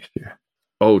Camp next year.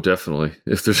 Oh, definitely.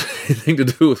 If there's anything to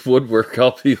do with woodwork,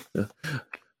 I'll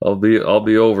be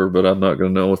over, but I'm not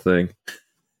going to know a thing.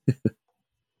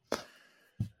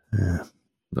 Yeah.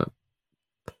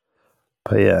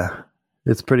 But yeah,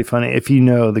 it's pretty funny. If you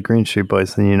know the Green Street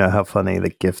Boys, then you know how funny the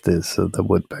gift is of the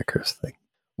woodpeckers thing.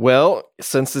 Well,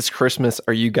 since it's Christmas,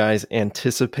 are you guys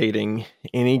anticipating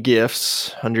any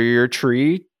gifts under your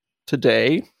tree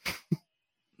today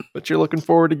that you're looking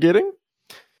forward to getting?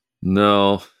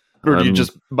 No. Or do you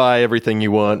just buy everything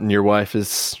you want and your wife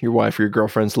or your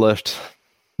girlfriend's left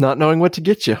not knowing what to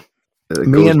get you?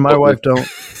 Me and my wife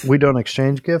don't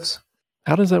exchange gifts.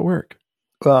 How does that work?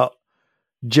 Well,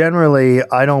 generally,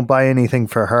 I don't buy anything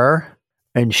for her,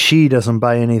 and she doesn't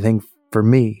buy anything for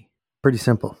me. Pretty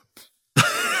simple.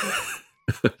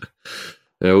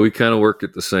 Yeah, we kind of work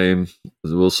it the same.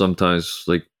 We'll sometimes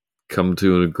come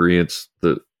to an agreement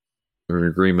that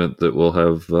we'll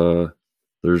have.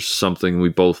 There's something we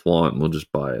both want, and we'll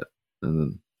just buy it, and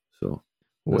then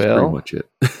that's pretty much it.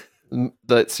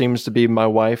 That seems to be my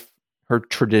wife. Her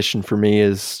tradition for me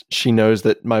is she knows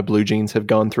that my blue jeans have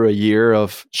gone through a year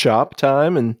of shop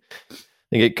time and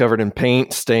they get covered in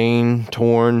paint, stain,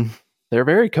 torn. They're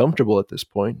very comfortable at this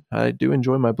point. I do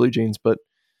enjoy my blue jeans, but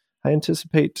I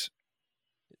anticipate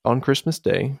on Christmas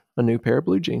Day a new pair of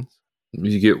blue jeans.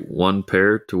 You get one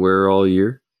pair to wear all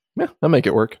year? Yeah, I'll make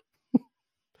it work.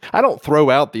 I don't throw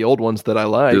out the old ones that I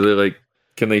like. Do they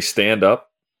can they stand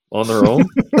up on their own?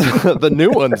 The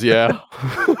new ones, yeah.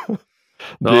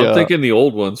 No, I'm thinking the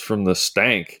old ones from the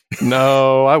stank.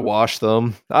 No, I wash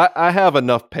them. I have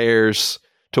enough pairs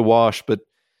to wash, but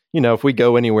if we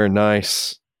go anywhere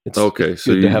nice, it's okay.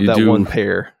 So good to have that one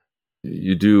pair.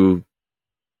 You do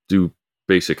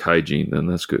basic hygiene, then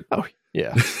that's good. Oh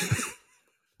yeah.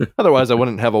 Otherwise, I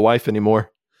wouldn't have a wife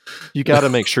anymore. You got to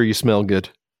make sure you smell good.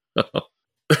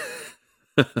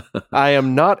 I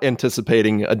am not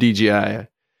anticipating a DJI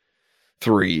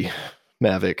 3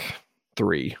 Mavic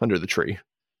 3 under the tree.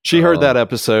 She heard that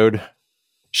episode.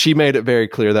 She made it very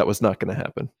clear that was not going to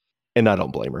happen. And I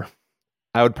don't blame her.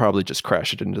 I would probably just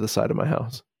crash it into the side of my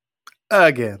house.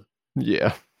 Again.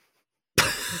 Yeah.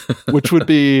 Which would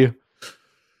be,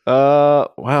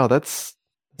 wow, that's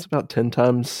about 8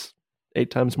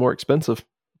 times more expensive.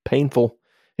 Painful.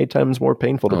 8 times more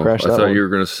painful to crash that I thought one. you were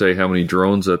going to say how many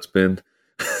drones that's been.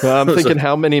 I'm thinking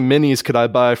how many minis could I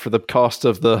buy for the cost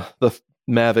of the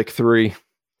Mavic 3?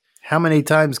 How many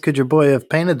times could your boy have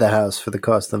painted the house for the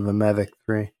cost of a Mavic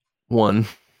 3? 1.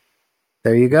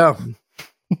 There you go.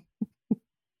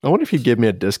 I wonder if he'd give me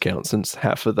a discount since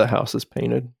half of the house is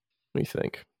painted. What do you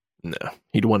think? No.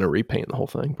 He'd want to repaint the whole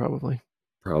thing, probably.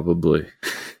 Probably.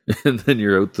 And then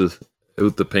you're out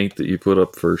the paint that you put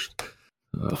up first.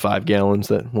 The 5 gallons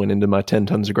that went into my 10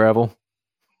 tons of gravel.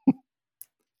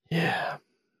 Yeah.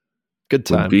 Good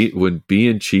time. When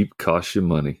being cheap costs you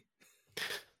money.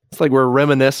 It's like we're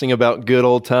reminiscing about good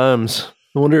old times.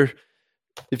 I wonder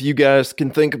if you guys can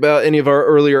think about any of our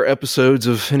earlier episodes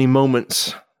of any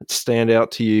moments that stand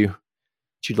out to you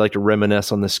that you'd like to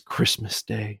reminisce on this Christmas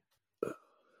day.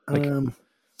 Like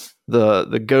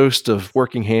the ghost of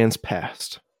Working Hands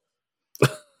past.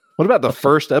 What about the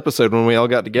first episode when we all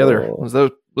got together? Was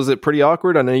it pretty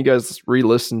awkward? I know you guys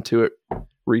re-listened to it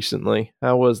recently.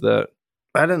 How was that?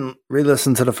 I didn't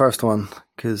re-listen to the first one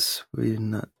because we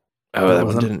didn't. Oh, that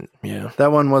one didn't. Yeah,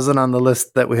 that one wasn't on the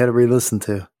list that we had to re-listen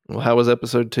to. Well, how was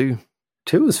episode 2?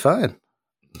 2 was fine.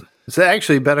 It's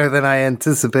actually better than I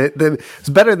anticipated. It's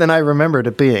better than I remembered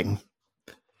it being.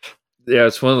 Yeah,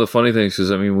 it's one of the funny things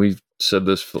because, I mean, we've said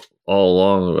this all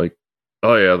along. Like,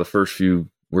 oh, yeah, the first few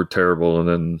were terrible,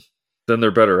 and then they're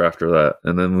better after that.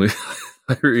 And then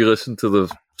I re-listened to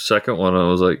the second one, and I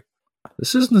was like,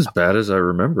 this isn't as bad as I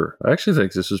remember. I actually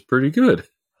think this is pretty good.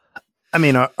 I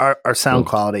mean, our sound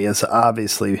quality has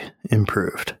obviously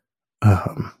improved.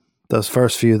 Those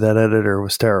first few, that editor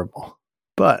was terrible.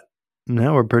 But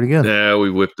now we're pretty good. Yeah, we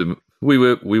whipped him. We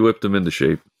whipped him into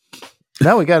shape.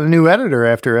 Now we got a new editor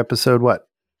after episode,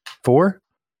 4,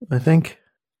 I think?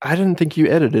 I didn't think you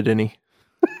edited any.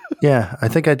 Yeah, I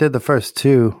think I did the first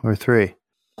 2 or 3.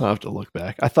 I'll have to look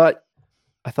back. I thought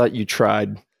you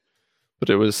tried, but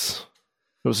it was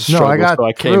a struggle, so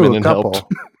I came in and helped.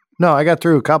 No, I got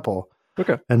through a couple.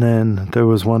 Okay. And then there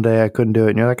was one day I couldn't do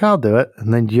it, and you're like, I'll do it.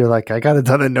 And then you're like, I got it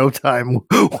done in no time.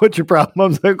 What's your problem? I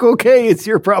was like, okay, it's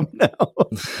your problem now.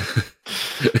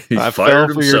 I fell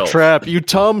for your trap. You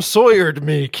Tom Sawyered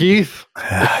me, Keith.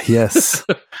 Yes.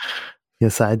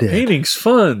 Yes, I did. Painting's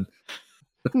fun.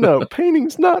 No,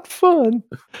 painting's not fun.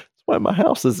 That's why my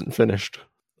house isn't finished.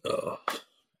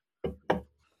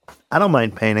 I don't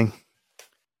mind painting.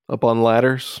 Up on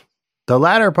ladders. The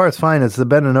ladder part's fine. It's the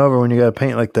bending over when you got to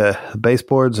paint like the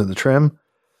baseboards and the trim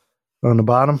on the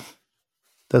bottom.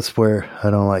 That's where I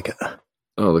don't like it.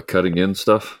 Oh, the cutting in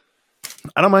stuff?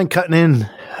 I don't mind cutting in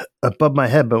above my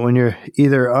head, but when you're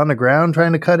either on the ground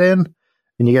trying to cut in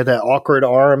and you get that awkward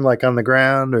arm like on the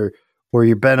ground or where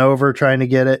you're bent over trying to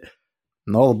get it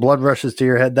and all the blood rushes to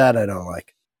your head, that I don't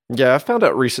like. Yeah, I found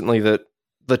out recently that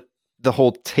the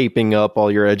whole taping up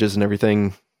all your edges and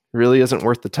everything really isn't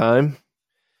worth the time.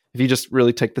 If you just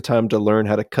really take the time to learn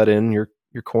how to cut in your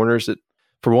corners,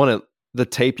 the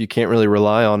tape you can't really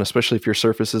rely on, especially if your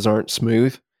surfaces aren't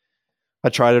smooth. I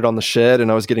tried it on the shed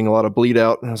and I was getting a lot of bleed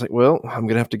out, and I was like, well, I'm going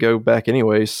to have to go back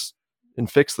anyways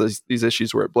and fix these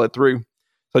issues where it bled through. So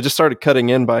I just started cutting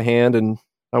in by hand, and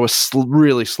I was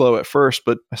really slow at first,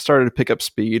 but I started to pick up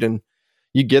speed, and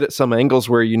you get at some angles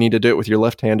where you need to do it with your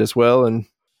left hand as well, and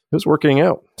it was working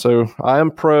out. So I am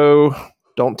pro.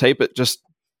 Don't tape it. Just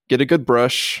get a good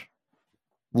brush,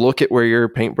 look at where your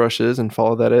paintbrush is, and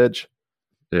follow that edge.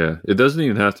 Yeah, it doesn't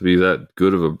even have to be that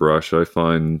good of a brush. I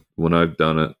find when I've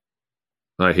done it,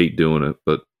 I hate doing it,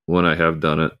 but when I have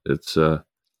done it, it's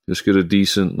just get a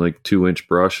decent 2-inch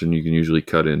brush, and you can usually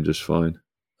cut in just fine.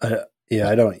 I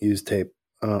don't use tape.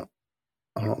 I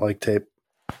don't like tape.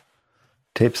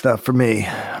 Tape's not for me.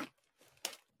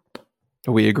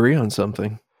 We agree on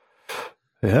something.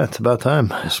 Yeah, it's about time.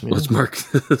 Let's mark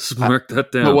that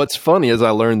down. But what's funny is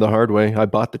I learned the hard way. I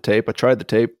bought the tape. I tried the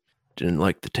tape. Didn't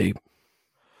like the tape.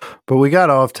 But we got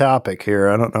off topic here.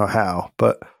 I don't know how.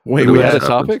 But wait, we had a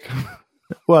topic?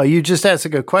 Well, you just asked a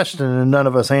good question and none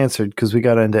of us answered because we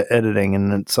got into editing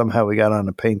and then somehow we got on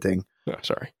to painting. Oh,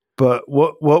 sorry. But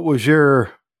what was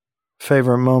your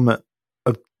favorite moment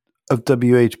of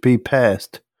WHP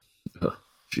past? Oh,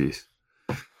 jeez.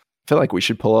 I feel like we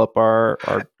should pull up our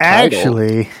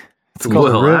Actually, it's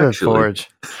called Rivet Forge.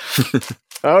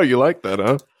 Oh, you like that,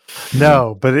 huh?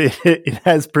 No, but it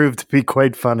has proved to be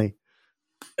quite funny.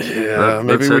 Yeah,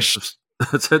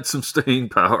 that's had some staying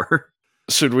power.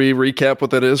 Should we recap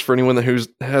what that is for anyone that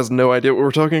has no idea what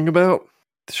we're talking about?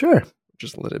 Sure.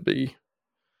 Just let it be.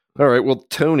 All right, well,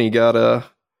 Tony got a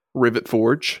Rivet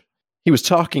Forge. He was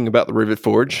talking about the Rivet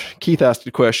Forge. Keith asked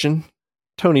a question.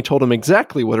 Tony told him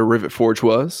exactly what a Rivet Forge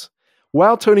was.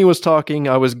 While Tony was talking,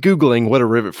 I was Googling what a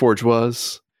Rivet Forge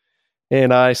was.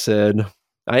 And I said,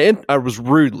 I was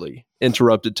rudely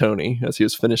interrupted Tony as he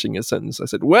was finishing his sentence. I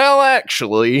said, well,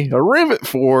 actually, a rivet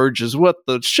forge is what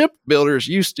the shipbuilders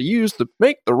used to use to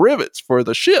make the rivets for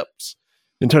the ships.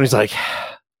 And Tony's like,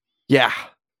 yeah,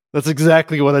 that's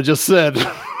exactly what I just said.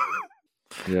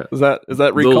 Yeah. Is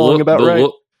that recalling about right?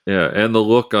 Yeah, and the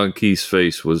look on Keith's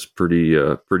face was pretty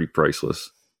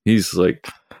priceless. He's like,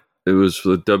 it was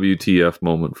the WTF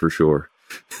moment for sure.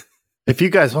 If you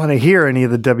guys want to hear any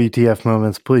of the WTF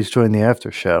moments, please join the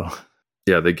after show.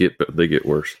 Yeah, they get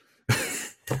worse.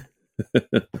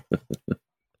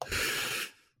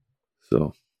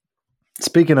 So,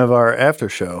 speaking of our after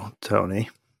show, Tony,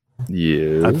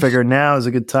 yes, I figure now is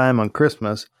a good time on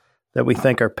Christmas that we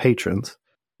thank our patrons.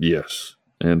 Yes,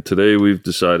 and today we've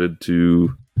decided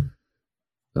to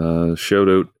shout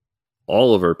out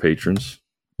all of our patrons,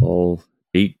 all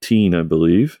 18, I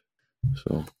believe.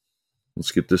 So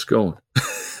let's get this going.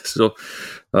 So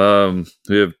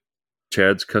we have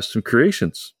Chad's Custom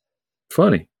Creations.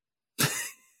 Funny.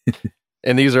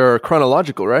 And these are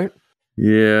chronological, right?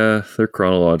 Yeah, they're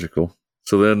chronological.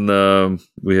 So then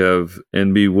we have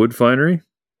NB Wood Finery.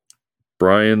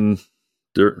 Brian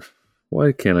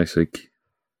why can't I say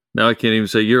now I can't even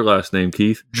say your last name,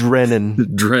 Keith. Drennan.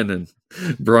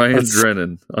 Brian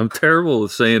Drennan. I'm terrible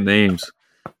with saying names.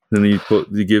 Then you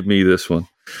give me this one.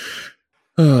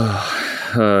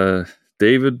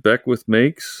 David Beckwith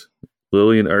Makes,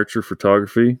 Lillian Archer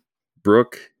Photography,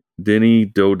 Brooke Denny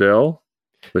Dowdell.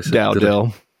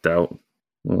 Dowdell.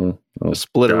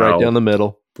 Split it right down the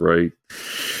middle. Right.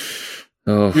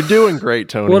 Oh, you're doing great,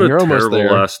 Tony. What a you're almost terrible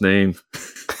there. last name.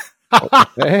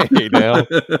 Hey, now.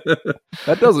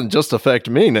 That doesn't just affect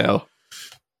me now.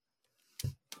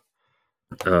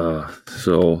 And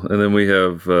then we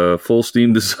have Full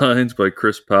Steam Designs by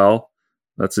Chris Powell.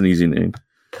 That's an easy name.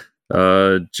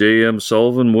 J.M.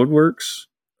 Sullivan Woodworks,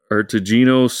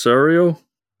 Artigino Sario,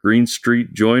 Green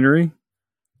Street Joinery,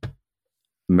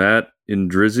 Matt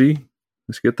Indrizzi.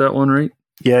 Let's get that one right.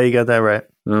 Yeah, you got that right.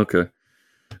 Okay.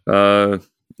 Then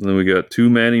we got Too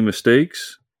Many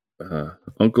Mistakes,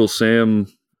 Uncle Sam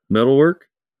Metalwork,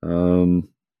 Rob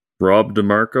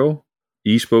DeMarco,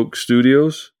 Espoke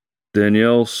Studios,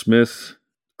 Danielle Smith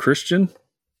Christian,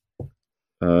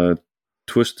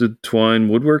 Twisted Twine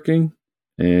Woodworking,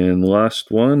 and the last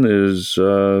one is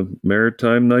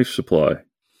Maritime Knife Supply.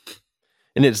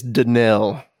 And it's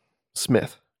Danelle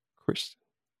Smith Christian.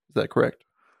 Is that correct?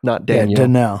 Not Daniel. Yeah,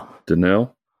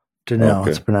 Danelle. Okay.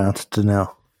 It's pronounced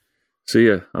Danelle. See,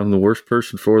 yeah, I'm the worst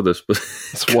person for this, but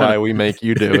that's why we make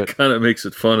you do it. It kind of makes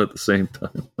it fun at the same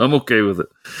time. I'm okay with it.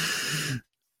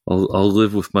 I'll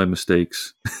live with my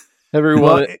mistakes. Everyone,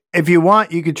 well, if you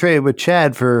want, you could trade with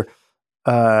Chad for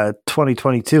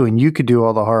 2022, and you could do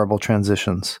all the horrible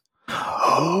transitions.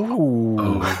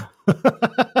 Oh.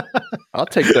 I'll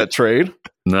take that trade.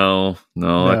 No.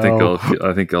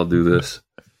 I think I'll do this.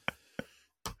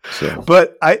 So,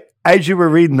 but as you were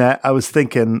reading that, I was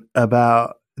thinking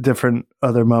about different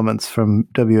other moments from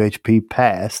WHP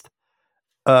past.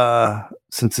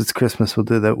 Since it's Christmas, we'll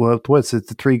do that. What's it?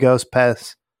 The three ghosts: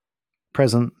 past,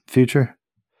 present, future.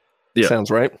 Yeah,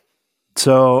 sounds right.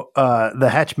 So the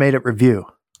Hatch Made It review,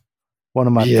 one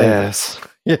of my favorites.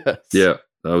 Yes. Yeah,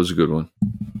 that was a good one.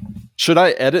 Should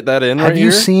I edit that in? Have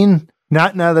you seen?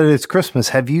 Not now that it's Christmas.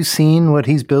 Have you seen what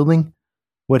he's building?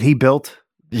 What he built?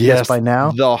 Yes, by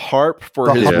now the harp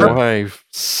for his wife.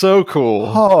 So cool.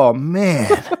 Oh man.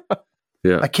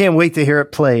 Yeah. I can't wait to hear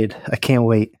it played. I can't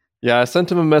wait. Yeah, I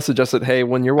sent him a message. I said, "Hey,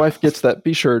 when your wife gets that,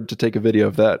 be sure to take a video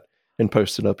of that and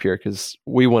post it up here because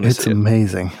we want to see it." It's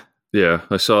amazing. Yeah,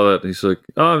 I saw that. He's like,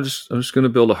 "Oh, I'm just going to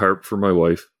build a harp for my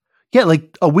wife." Yeah,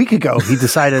 like a week ago, he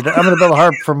decided I'm going to build a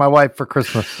harp for my wife for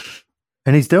Christmas,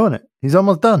 and he's doing it. He's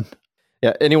almost done.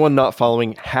 Yeah, anyone not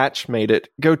following Hatch Made It,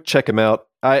 go check him out.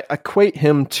 I equate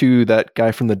him to that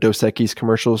guy from the Dos Equis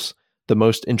commercials, the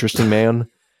most interesting man.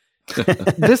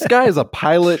 This guy is a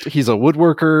pilot. He's a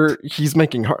woodworker. He's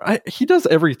making he does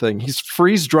everything. He's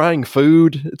freeze drying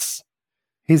food.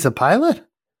 He's a pilot?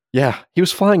 Yeah, he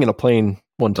was flying in a plane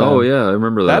one time. Oh yeah, I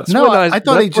remember that. I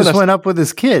thought he just went up with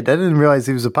his kid. I didn't realize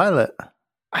he was a pilot.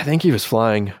 I think he was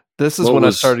flying. This is when I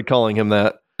started calling him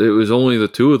that. It was only the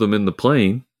two of them in the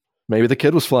plane. Maybe the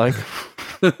kid was flying.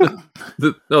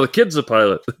 The kid's a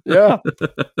pilot. Yeah.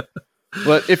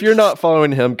 But if you're not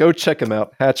following him, go check him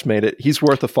out. Hatch made it. He's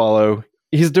worth a follow.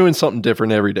 He's doing something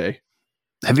different every day.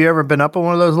 Have you ever been up on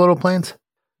one of those little planes?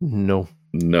 No.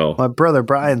 My brother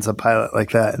Brian's a pilot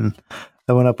like that, and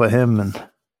I went up with him, and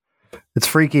it's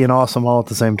freaky and awesome all at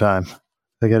the same time.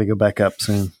 I got to go back up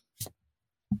soon.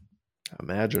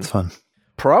 Imagine. It's fun.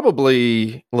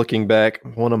 Probably, looking back,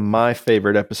 one of my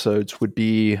favorite episodes would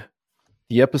be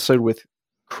the episode with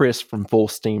Chris from Full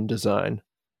Steam Design.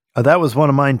 Oh, that was one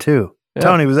of mine too. Yeah.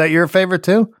 Tony, was that your favorite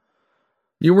too?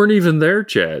 You weren't even there,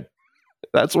 Chad.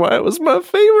 That's why it was my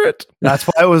favorite. That's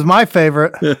why it was my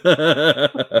favorite.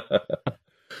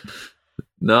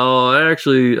 No,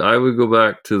 I would go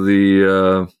back to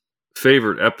the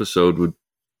favorite episode. It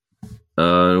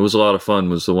was a lot of fun.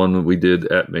 Was the one that we did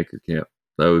at Maker Camp.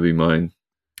 That would be mine.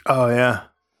 Oh yeah,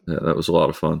 that was a lot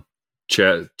of fun.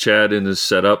 Chad in his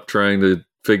setup trying to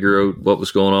figure out what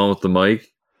was going on with the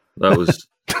mic. That was.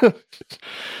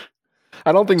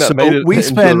 I don't think that made it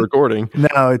into the recording.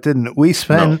 No, it didn't. We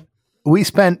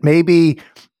spent maybe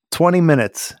 20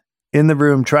 minutes in the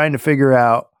room trying to figure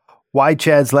out why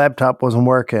Chad's laptop wasn't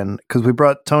working, because we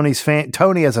brought Tony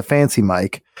has a fancy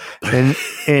mic,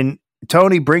 and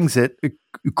Tony brings it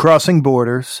crossing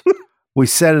borders. We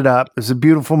set it up. It's a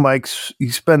beautiful mic.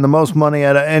 You spend the most money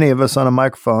out of any of us on a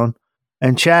microphone,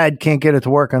 and Chad can't get it to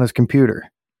work on his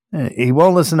computer. He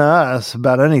won't listen to us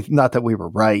about anything. Not that we were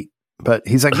right, but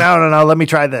he's like, no, let me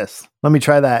try this. Let me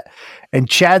try that. And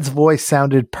Chad's voice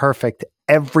sounded perfect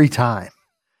every time.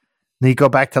 Then you go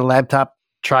back to the laptop,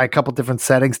 try a couple different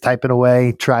settings, type it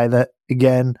away, try that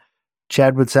again.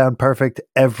 Chad would sound perfect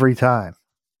every time.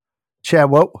 Chad,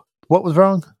 what was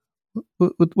wrong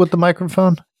with the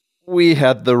microphone? We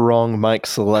had the wrong mic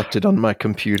selected on my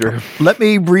computer. Let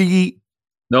me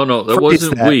No, that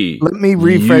wasn't that. we. Let me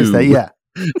rephrase that. Yeah.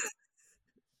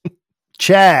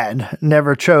 Chad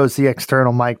never chose the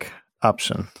external mic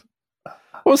option.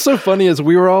 What's so funny is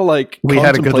we were all like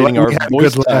contemplating our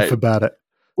voice laugh about it.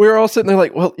 We were all sitting there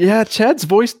like, well, yeah, Chad's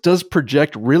voice does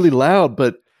project really loud,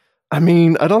 but I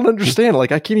mean, I don't understand.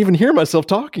 Like, I can't even hear myself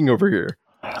talking over here.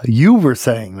 You were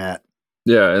saying that.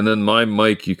 Yeah, and then my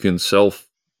mic you can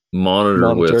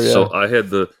self-monitor with. Yeah. So I had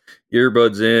the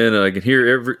earbuds in, and I can hear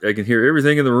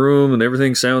everything in the room, and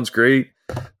everything sounds great.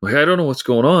 Like, I don't know what's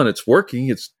going on. It's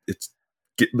working.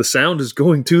 The sound is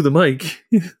going to the mic.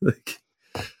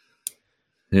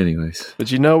 Anyways.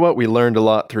 But you know what? We learned a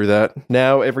lot through that.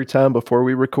 Now, every time before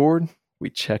we record, we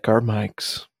check our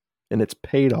mics. And it's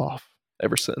paid off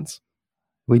ever since.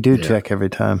 We do check every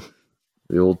time.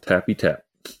 The old tappy tap.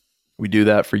 We do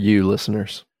that for you,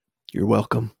 listeners. You're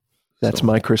welcome. That's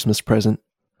my Christmas present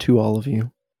to all of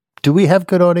you. Do we have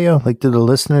good audio? Like, do the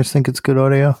listeners think it's good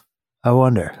audio? I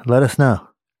wonder. Let us know.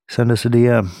 Send us a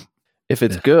DM. If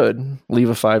it's good, leave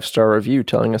a 5-star review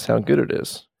telling us how good it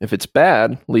is. If it's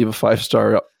bad, leave a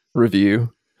 5-star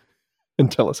review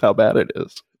and tell us how bad it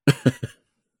is.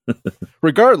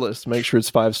 Regardless, make sure it's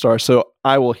 5 stars so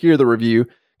I will hear the review.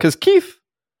 Because Keith,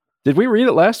 did we read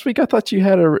it last week? I thought you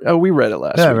had we read it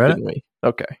last week, didn't we?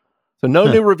 Okay. So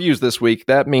no new reviews this week.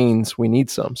 That means we need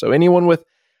some. So anyone with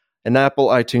an Apple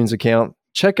iTunes account,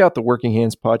 check out the Working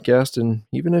Hands podcast. And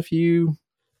even if you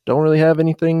don't really have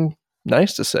anything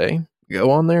nice to say, go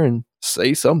on there and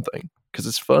say something, because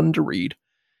it's fun to read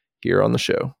here on the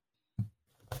show.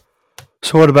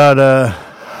 So what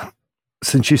about,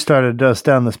 since you started us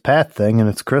down this path thing and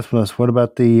it's Christmas, what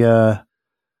about the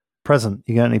present?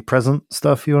 You got any present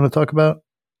stuff you want to talk about?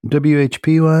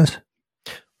 WHP wise?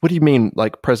 What do you mean,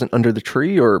 like present under the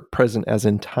tree or present as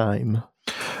in time?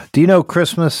 Do you know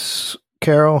Christmas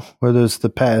Carol, where there's the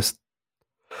past,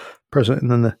 present, and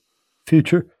then the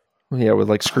future? Yeah, with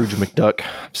like Scrooge McDuck.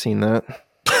 I've seen that.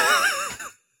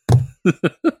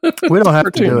 We don't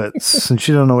have to do it since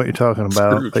you don't know what you're talking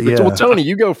about. But yeah. Well, Tony,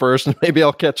 you go first and maybe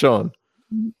I'll catch on.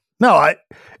 No,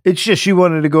 it's just you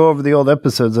wanted to go over the old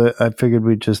episodes. I figured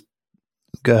we'd just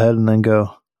go ahead and then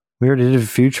go. We already did the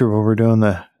future where we're doing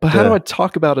the. But how do I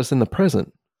talk about us in the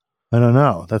present? I don't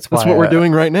know. That's what we're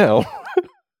doing right now.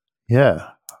 Yeah.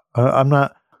 I'm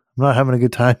not having a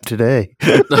good time today.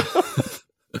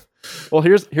 Well,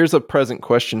 here's a present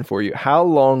question for you. How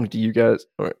long do you guys,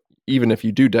 or even if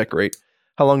you do decorate,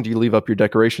 how long do you leave up your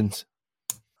decorations?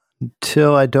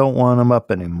 Until I don't want them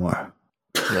up anymore.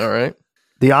 All right.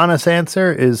 The honest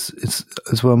answer is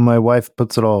when my wife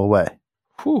puts it all away.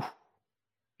 Whew.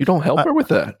 You don't help her with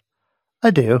that?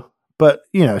 I do, but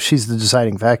she's the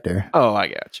deciding factor. Oh, I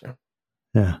got you.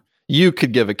 Yeah. You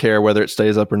could give a care whether it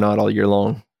stays up or not all year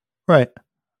long. Right.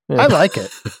 Yeah. I like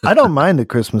it. I don't mind the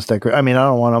Christmas decoration. I mean, I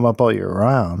don't want them up all year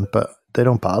round, but they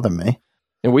don't bother me.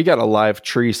 And we got a live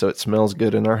tree, so it smells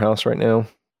good in our house right now.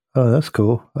 Oh, that's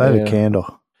cool. I have a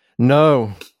candle.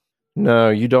 No,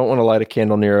 you don't want to light a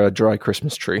candle near a dry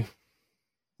Christmas tree.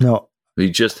 No. He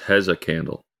just has a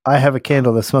candle. I have a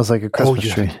candle that smells like a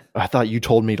Christmas tree. I thought you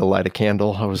told me to light a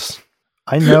candle.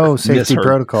 I know safety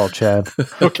protocol, Chad.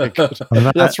 Okay, good.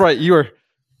 That's right. You are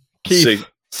Keith,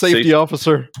 safety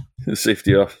officer.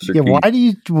 Safety officer. Yeah,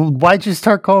 Keith. why'd you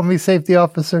start calling me safety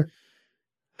officer?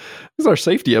 This is our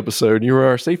safety episode. You were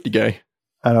our safety guy.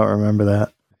 I don't remember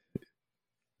that.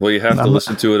 Well, you have to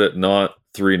listen to it at not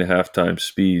 3.5 times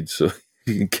speed so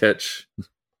you can catch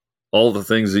all the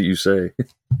things that you say.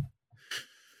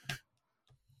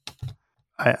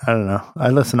 I don't know. I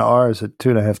listen to ours at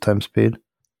 2.5 times speed.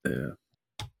 Yeah.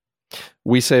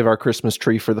 We save our Christmas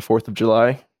tree for the 4th of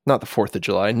July. Not the 4th of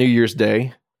July, New Year's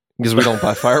Day. Because we don't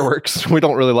buy fireworks. We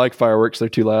don't really like fireworks. They're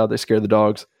too loud. They scare the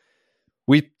dogs.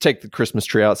 We take the Christmas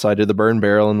tree outside to the burn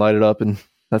barrel and light it up, and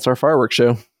that's our fireworks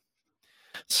show.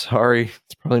 Sorry,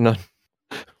 it's probably not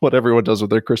what everyone does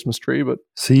with their Christmas tree, but...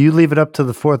 So you leave it up to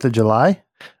the 4th of July?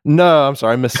 No, I'm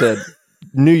sorry. I missaid.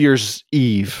 New Year's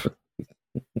Eve.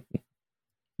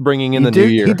 Bringing in the new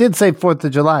year. He did say 4th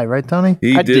of July, right, Tony?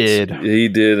 He did, and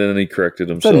then he corrected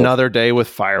himself. It's another day with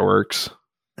fireworks.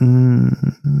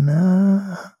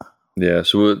 No. Yeah,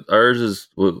 so ours is...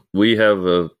 We have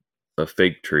a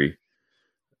fake tree,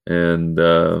 and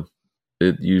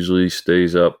it usually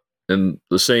stays up. And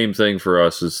the same thing for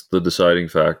us is the deciding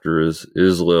factor is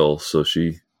Lil. So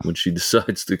when she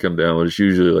decides to come down, it's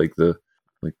usually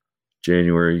like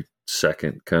January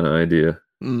 2nd kind of idea.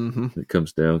 Mm-hmm. It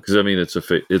comes down because I mean it's a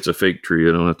fake tree.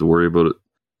 I don't have to worry about it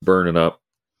burning up.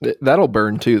 That'll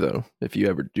burn too, though. If you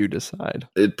ever do decide,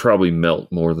 it'd probably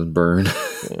melt more than burn.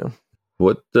 Yeah.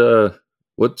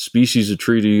 What species of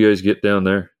tree do you guys get down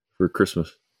there for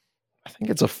Christmas? I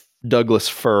think it's a Douglas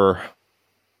fir.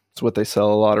 It's what they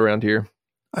sell a lot around here.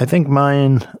 I think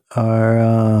mine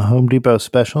are Home Depot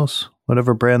specials.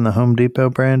 Whatever brand the Home Depot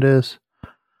brand is.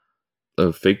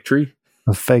 A fake tree?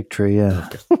 A fake tree, yeah.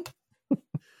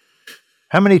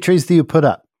 How many trees do you put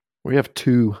up? We have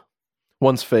 2.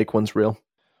 One's fake, one's real.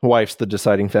 Wife's the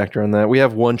deciding factor on that. We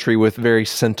have one tree with very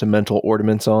sentimental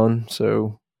ornaments on.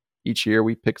 So each year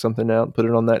we pick something out and put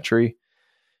it on that tree.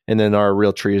 And then our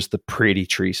real tree is the pretty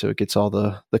tree. So it gets all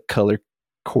the color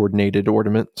coordinated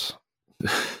ornaments.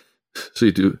 So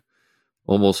you do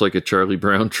almost like a Charlie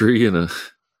Brown tree and a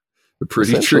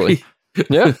pretty tree.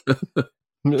 Yeah.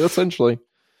 Essentially.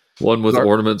 One with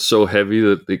ornaments so heavy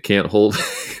that they can't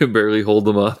barely hold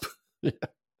them up.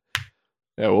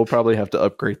 Yeah, we'll probably have to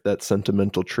upgrade that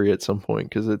sentimental tree at some point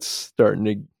because it's starting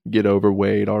to get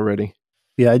overweight already.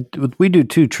 Yeah, we do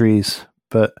 2 trees,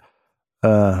 but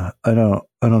I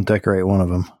don't decorate one of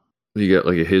them. You got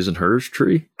like a his and hers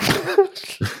tree?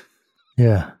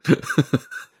 Yeah.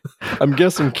 I'm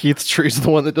guessing Keith's tree is the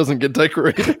one that doesn't get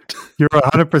decorated. You're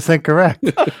 100% correct.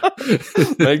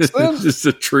 Makes sense. Just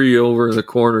a tree over in the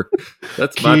corner.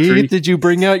 That's Keith, my tree. did you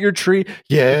bring out your tree?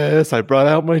 Yes, I brought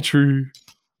out my tree.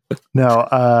 No,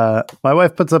 my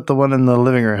wife puts up the one in the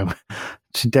living room.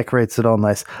 She decorates it all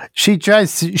nice. She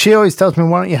always tells me,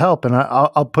 why don't you help? And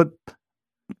I'll put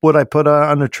what I put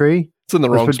on the tree. It's in the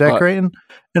wrong spot. Decorating,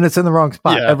 and it's in the wrong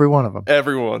spot. Yeah, every one of them.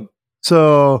 Everyone.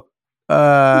 So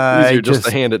easier just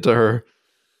to hand it to her.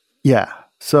 Yeah.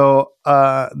 So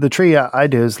the tree I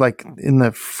do is like in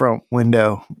the front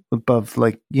window above,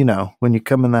 like, when you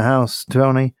come in the house,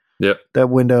 Tony. Yep. That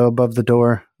window above the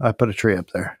door, I put a tree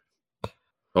up there.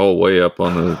 Oh, way up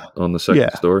on the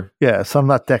second story. Yeah. So I'm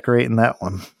not decorating that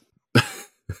one.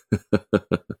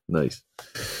 Nice.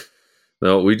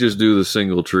 No, we just do the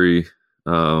single tree,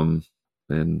 and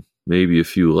maybe a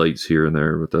few lights here and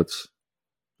there, but that's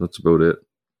about it.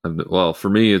 Well, for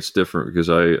me, it's different because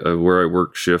where I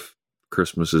work shift,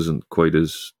 Christmas isn't quite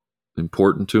as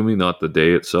important to me. Not the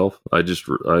day itself. I just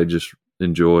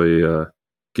enjoy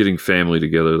getting family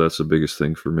together. That's the biggest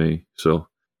thing for me. So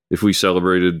if we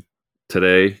celebrated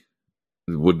today,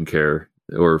 wouldn't care,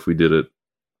 or if we did it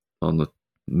on the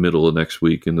middle of next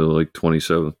week into like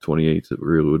 27th, 28th, it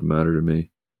really wouldn't matter to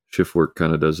me. Shift work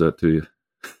kind of does that to you.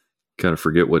 Kind of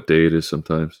forget what day it is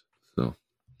sometimes. So.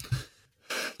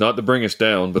 Not to bring us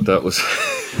down, but that was...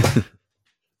 I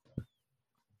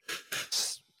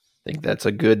think that's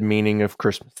a good meaning of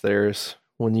Christmas there is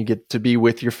when you get to be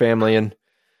with your family. And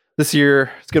this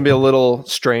year, it's going to be a little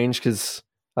strange because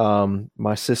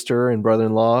my sister and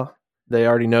brother-in-law, they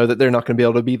already know that they're not going to be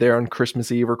able to be there on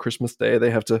Christmas Eve or Christmas Day.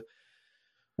 They have to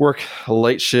work a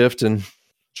late shift, and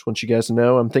just want you guys to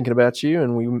know I'm thinking about you,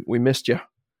 and we missed you.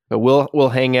 But we'll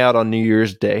hang out on New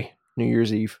Year's Day, New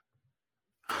Year's Eve.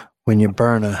 When you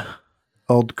burn a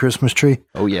old Christmas tree.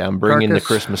 Oh, yeah, I'm bringing the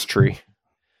Christmas tree.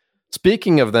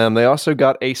 Speaking of them, they also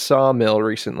got a sawmill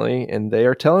recently, and they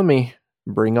are telling me,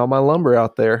 bring all my lumber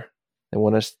out there. They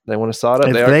want to saw it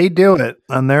up. If they do it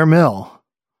on their mill,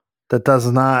 that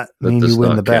does not mean you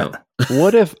win the bet.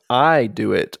 What if I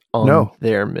do it on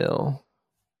their mill?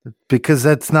 Because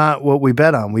that's not what we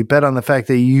bet on. We bet on the fact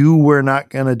that you were not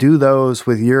going to do those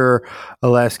with your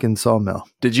Alaskan sawmill.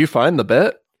 Did you find the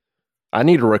bet? I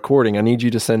need a recording. I need you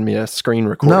to send me a screen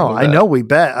recording. No, I know we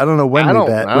bet. I don't know when we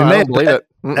bet. We may believe it.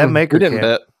 At Maker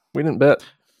Camp. We didn't bet.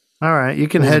 All right, you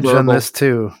can hedge on this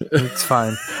too. It's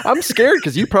fine. I'm scared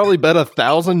because you probably bet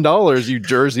 $1,000, you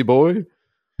Jersey boy.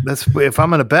 That's if I'm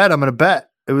going to bet. I'm going to bet.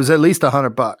 It was at least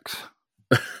 $100.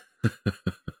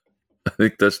 I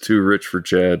think that's too rich for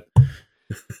Chad.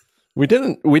 We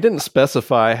didn't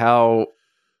specify how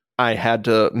I had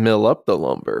to mill up the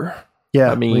lumber.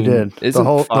 Yeah, I mean, we did.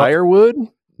 Isn't firewood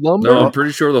lumber? No, I'm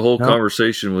pretty sure the whole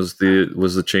conversation was the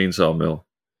chainsaw mill.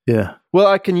 Yeah. Well,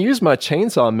 I can use my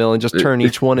chainsaw mill and just turn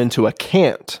each one into a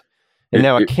cant. And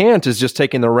now a cant is just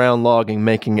taking the round log and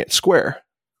making it square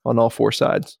on all four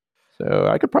sides. So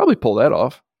I could probably pull that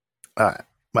off. All right.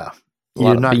 Well,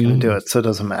 you're not going to do it, so it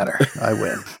doesn't matter. I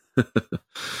win.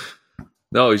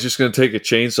 No, he's just going to take a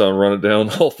chainsaw and run it down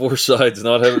all four sides,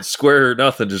 not have it square or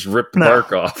nothing, just rip the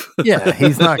bark off. Yeah,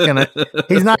 he's not gonna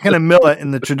mill it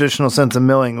in the traditional sense of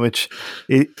milling, which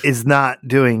is not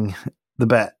doing the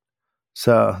bet.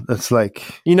 So that's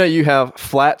like, you have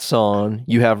flat sawn,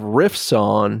 you have riff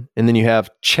sawn, and then you have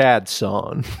Chad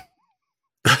sawn.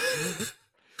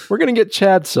 We're gonna get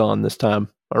Chad sawn this time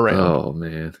around. Oh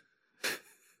man,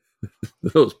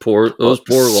 those poor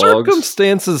logs.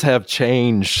 Circumstances have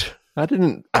changed. I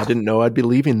didn't know I'd be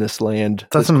leaving this land.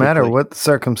 Doesn't matter what the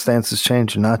circumstances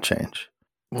change or not change.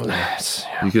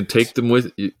 You can take them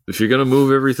with you. If you're going to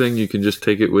move everything, you can just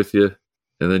take it with you.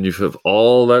 And then you have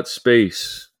all that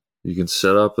space. You can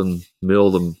set up and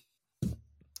mill them.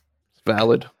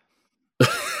 Valid.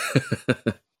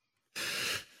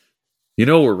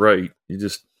 We're right. You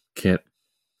just can't.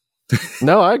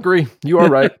 No, I agree. You are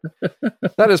right.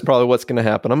 That is probably what's going to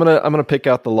happen. I'm gonna pick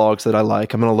out the logs that I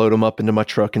like. I'm gonna load them up into my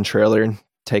truck and trailer and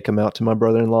take them out to my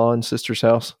brother-in-law and sister's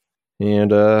house.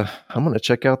 And I'm gonna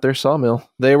check out their sawmill.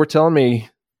 They were telling me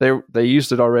they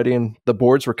used it already, and the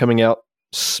boards were coming out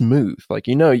smooth. Like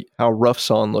how rough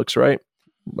sawn looks, right?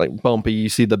 Like bumpy. You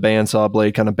see the bandsaw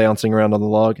blade kind of bouncing around on the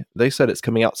log. They said it's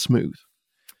coming out smooth,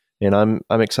 and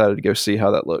I'm excited to go see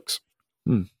how that looks.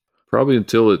 Probably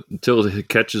until it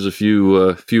catches a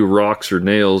few rocks or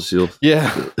nails.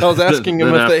 Yeah, I was asking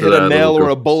him if they hit a nail or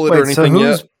a bullet or anything. So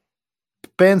whose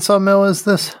bandsaw mill is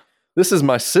this? This is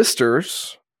my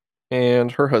sister's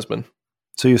and her husband.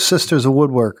 So your sister's a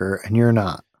woodworker and you're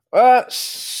not.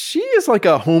 She is like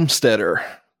a homesteader.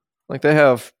 Like they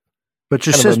have. But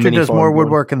your sister does more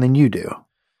woodworking than you do.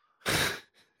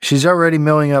 She's already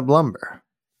milling up lumber.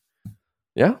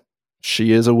 Yeah,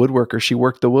 she is a woodworker. She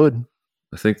worked the wood.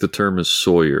 I think the term is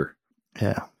sawyer.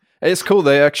 Yeah. It's cool.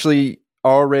 They actually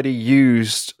already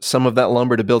used some of that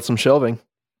lumber to build some shelving.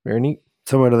 Very neat.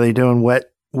 So what are they doing? Wet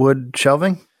wood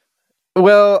shelving?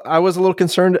 Well, I was a little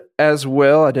concerned as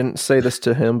well. I didn't say this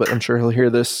to him, but I'm sure he'll hear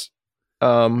this.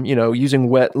 Using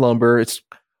wet lumber,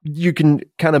 you can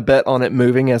kind of bet on it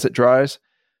moving as it dries,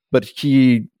 but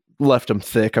he left them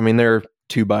thick. I mean, they're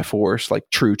 2x4s, like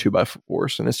true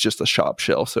 2x4s, and it's just a shop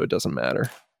shelf, so it doesn't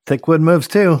matter. Thick wood moves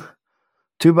too.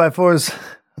 2x4s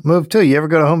move too. You ever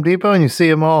go to Home Depot and you see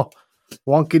them all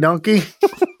wonky donkey?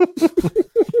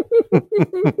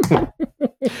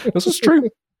 This is true.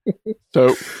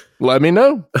 So let me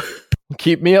know.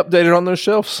 Keep me updated on those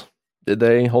shelves. Did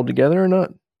they hold together or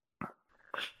not?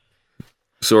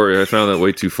 Sorry, I found that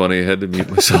way too funny. I had to mute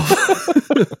myself.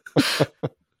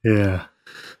 Yeah.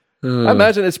 I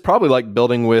imagine it's probably like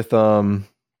building with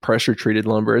pressure treated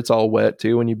lumber. It's all wet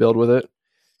too when you build with it.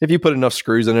 If you put enough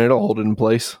screws in it, it'll hold it in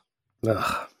place.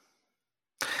 Ugh.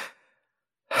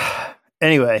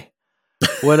 Anyway,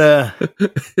 what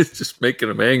it's just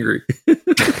making him angry. This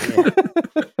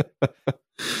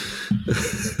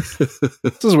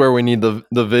is where we need the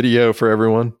video for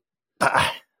everyone.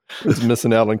 It's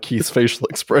missing out on Keith's facial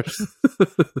expression.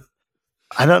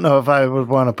 I don't know if I would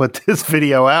want to put this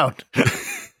video out. So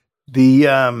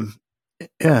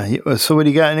what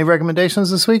do you got? Any recommendations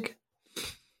this week?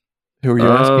 Who are you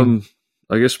asking?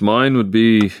 I guess mine would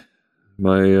be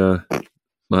my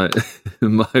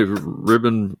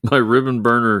ribbon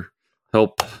burner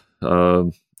help.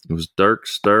 It was Dark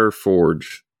Star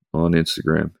Forge on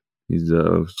Instagram. It's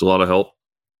a lot of help.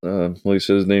 Like I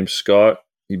said, his name's Scott.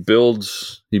 He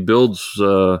builds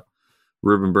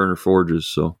ribbon burner forges,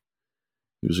 so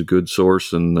he was a good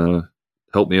source and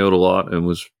helped me out a lot and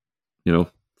was,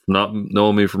 not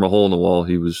knowing me from a hole in the wall.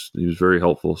 He was very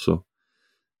helpful. So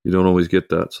you don't always get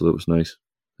that. So that was nice.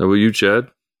 How about you, Chad?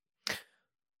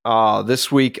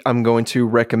 This week I'm going to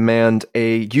recommend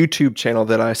a YouTube channel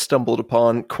that I stumbled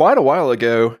upon quite a while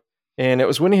ago. And it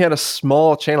was when he had a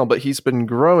small channel, but he's been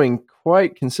growing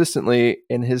quite consistently.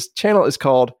 And his channel is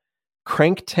called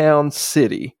Cranktown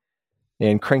City.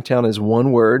 And Cranktown is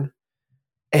one word.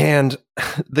 And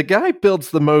the guy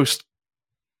builds the most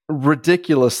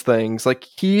ridiculous things. Like,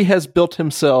 he has built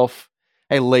himself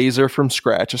a laser from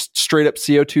scratch, a straight up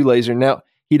CO2 laser. Now,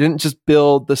 he didn't just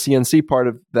build the CNC part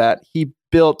of that. He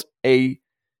built a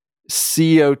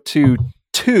CO2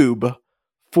 tube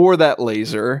for that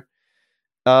laser.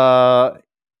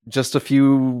 Just a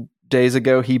few days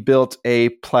ago, he built a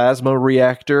plasma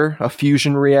reactor, a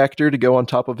fusion reactor to go on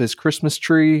top of his Christmas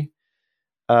tree.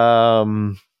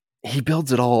 He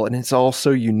builds it all, and it's all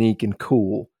so unique and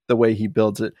cool the way he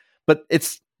builds it. But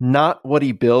it's not what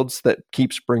he builds that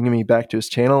keeps bringing me back to his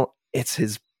channel. It's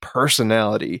his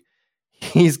personality.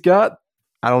 He's got,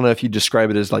 I don't know if you describe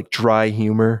it as like dry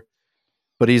humor,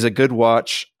 but he's a good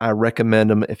watch. I recommend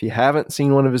him. If you haven't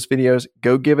seen one of his videos,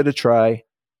 go give it a try.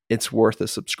 It's worth a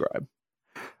subscribe.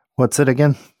 What's it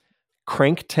again?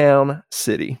 Cranktown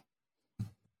City.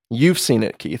 You've seen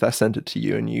it, Keith. I sent it to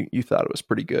you, and you thought it was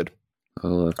pretty good.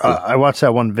 I watched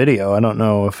that one video. I don't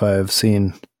know if I've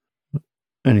seen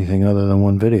anything other than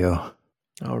one video.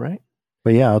 All right.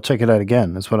 But yeah, I'll check it out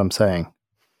again. That's what I'm saying.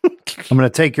 I'm going to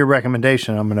take your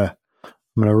recommendation. I'm going to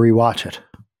rewatch it.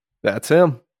 That's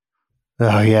him.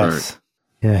 Oh, yes. Right.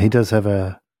 Yeah, he does have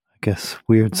a, I guess,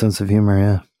 weird sense of humor,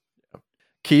 yeah.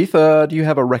 Keith, do you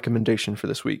have a recommendation for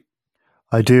this week?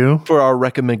 I do. For our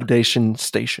recommendation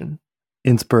station.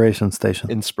 Inspiration station.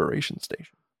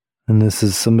 And this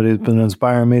is somebody who's been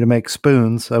inspiring me to make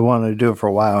spoons. I wanted to do it for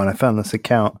a while, and I found this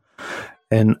account.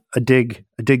 And I dig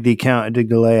the account. I dig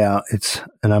the layout.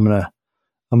 And I'm gonna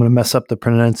mess up the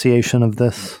pronunciation of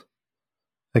this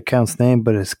account's name,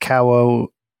 but it's Cawo.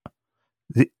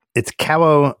 It's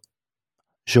Cawo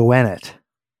Joannet.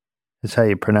 Is how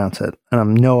you pronounce it.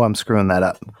 And I'm screwing that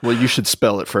up. Well, you should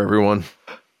spell it for everyone.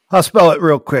 I'll spell it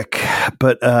real quick,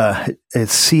 but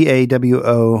it's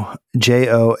CAWOJOANNETTE.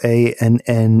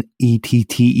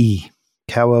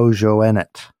 Cawo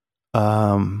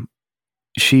Joannet.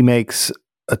 She makes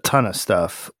a ton of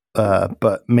stuff,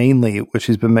 but mainly what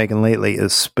she's been making lately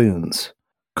is spoons.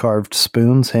 Carved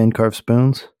spoons, hand-carved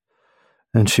spoons.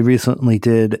 And she recently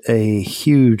did a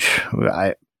huge...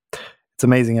 it's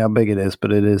amazing how big it is,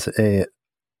 but it is a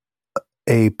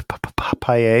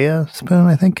paella spoon,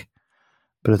 I think.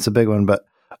 But it's a big one. But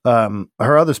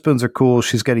her other spoons are cool.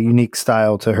 She's got a unique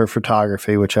style to her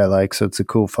photography, which I like. So it's a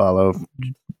cool follow,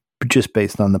 just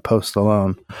based on the post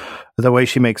alone. The way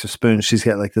she makes her spoons, she's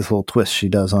got like this little twist she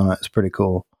does on it. It's pretty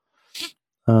cool.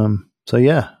 So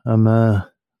yeah, I'm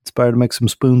inspired to make some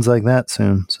spoons like that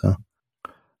soon. So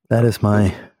that is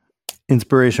my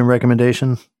inspiration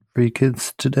recommendation for you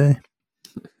kids today.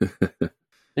 Are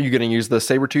you going to use the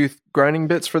Sabertooth grinding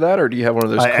bits for that, or do you have one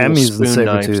of those? I am using the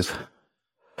Sabertooth.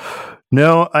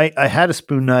 No, I had a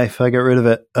spoon knife. I got rid of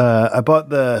it. I bought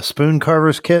the spoon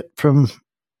carvers kit from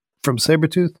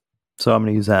Sabertooth, so I'm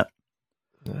going to use that.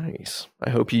 Nice. I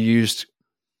hope you used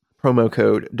promo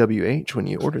code WH when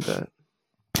you ordered that.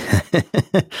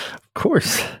 Of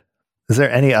course. Is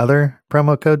there any other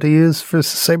promo code to use for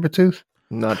Sabertooth?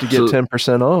 Not to get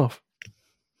 10% off.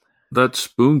 That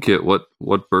spoon kit, what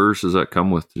burrs does that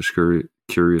come with? Just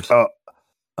curious.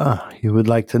 Oh, you would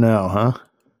like to know, huh?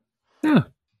 Yeah.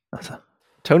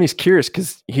 Tony's curious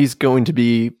because he's going to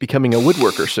be becoming a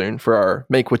woodworker soon for our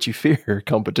Make What You Fear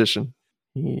competition.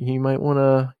 He might want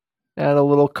to add a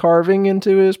little carving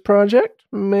into his project,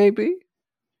 maybe?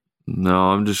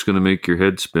 No, I'm just going to make your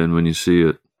head spin when you see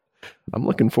it. I'm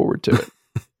looking forward to it.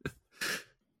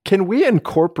 Can we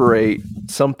incorporate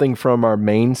something from our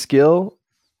main skill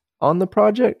on the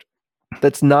project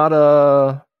that's not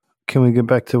a... Can we get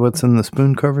back to what's in the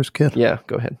spoon carvers kit? Yeah,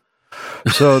 go ahead.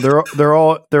 So they're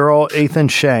all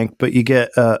 1/8" shank, but you get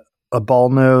a ball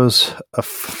nose, a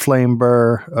flame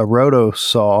burr, a roto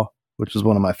saw, which is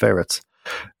one of my favorites,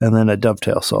 and then a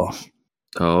dovetail saw.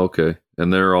 Oh, okay.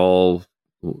 And they're all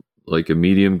like a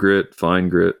medium grit, fine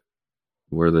grit.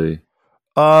 Where they?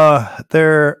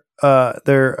 They're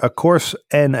a coarse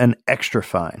and an extra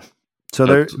fine.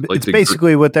 So it's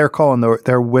basically what they're calling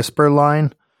their whisper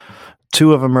line.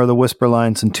 2 of them are the whisper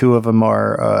lines, and 2 of them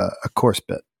are a coarse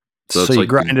bit. So you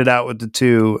grind it out with the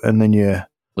 2, and then you...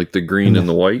 Like the green and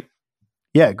the white?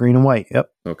 Yeah, green and white. Yep.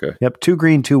 Okay. Yep, 2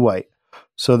 green, 2 white.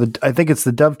 So I think it's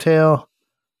the dovetail.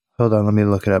 Hold on, let me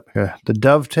look it up here. The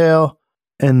dovetail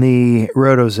and the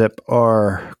Rotozip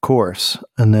are coarse,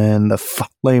 and then the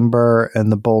Flame Burr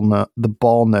and the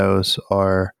Ball Nose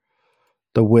are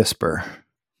the Whisper.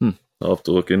 I'll have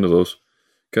to look into those.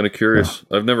 Kind of curious.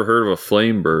 I've never heard of a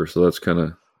Flame Burr, so that's kind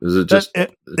of. Is it just?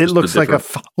 It looks like a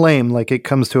flame, like it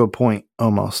comes to a point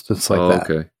almost. It's like that.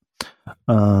 Okay.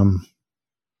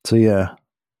 So yeah,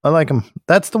 I like them.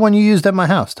 That's the one you used at my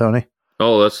house, Tony.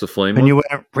 Oh, that's the flame. And one? you went,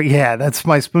 yeah, that's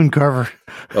my spoon carver.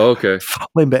 Oh, okay.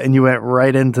 Flame bit, and you went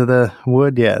right into the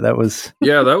wood. Yeah, that was.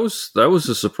 Yeah, that was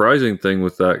a surprising thing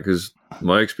with that, because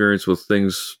my experience with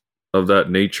things of that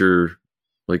nature,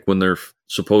 like when they're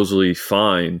supposedly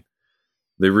fine,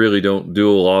 they really don't do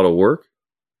a lot of work,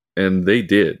 and they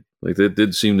did. Like they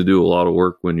did seem to do a lot of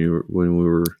work when we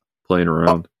were playing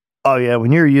around. Oh yeah,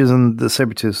 when you're using the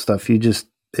Sabertooth stuff,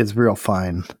 it's real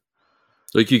fine.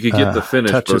 Like you could get the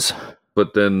finish, touches.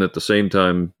 but then at the same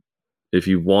time, if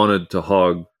you wanted to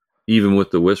hog, even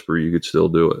with the Whisper, you could still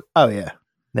do it. Oh yeah,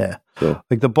 yeah. So.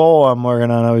 Like the bowl I'm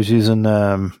working on, I was using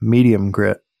medium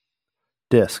grit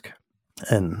disc,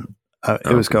 and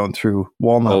it was going through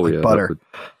walnut butter.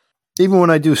 Even when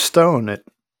I do stone,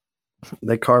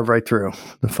 they carve right through.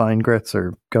 The fine grits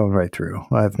are going right through.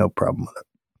 I have no problem with it.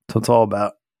 So it's all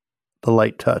about the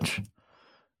light touch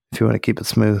if you want to keep it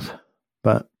smooth.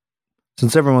 But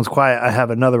since everyone's quiet, I have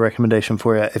another recommendation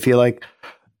for you. If you like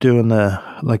doing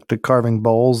the carving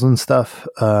bowls and stuff,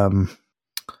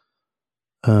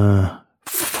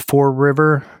 Four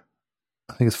River,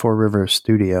 I think it's Four River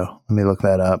Studio. Let me look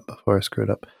that up before I screw it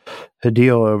up.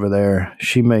 Hadil over there,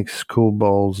 she makes cool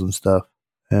bowls and stuff.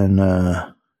 And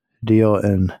Hadil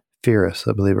and Fierce,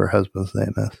 I believe her husband's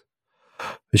name is.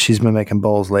 But she's been making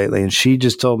bowls lately, and she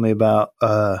just told me about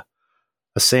a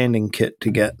sanding kit to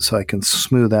get so I can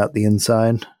smooth out the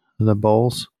inside of the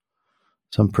bowls.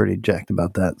 So I'm pretty jacked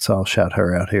about that. So I'll shout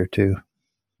her out here too.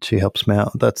 She helps me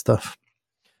out with that stuff.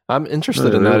 I'm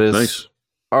interested in that. Is nice.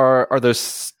 Are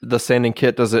those the sanding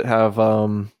kit? Does it have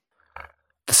the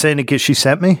sanding kit she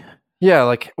sent me? Yeah,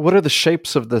 like what are the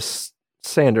shapes of the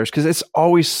sanders? Because it's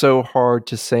always so hard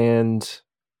to sand.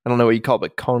 I don't know what you call it,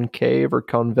 but concave or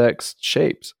convex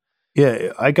shapes.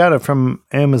 Yeah, I got it from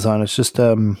Amazon. It's just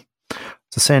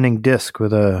it's a sanding disc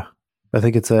with I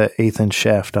think it's a 1/8 inch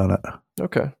shaft on it.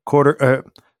 Okay,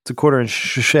 it's a 1/4 inch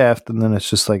shaft, and then it's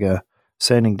just like a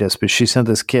sanding disc. But she sent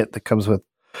this kit that comes with,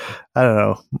 I don't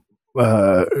know,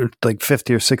 like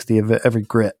 50 or 60 of every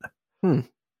grit.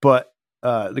 But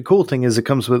the cool thing is it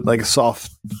comes with like a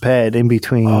soft pad in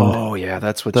between. Oh yeah,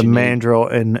 that's what the you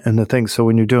mandrel and the thing. So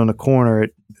when you're doing a corner,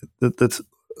 that's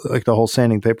like the whole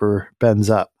sanding paper bends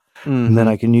up, and then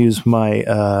I can use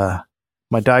my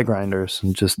my die grinders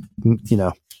and just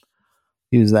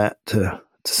use that to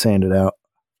sand it out.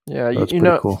 Yeah, so you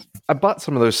know, cool. I bought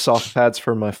some of those soft pads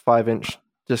for my 5-inch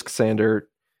disc sander,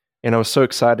 and I was so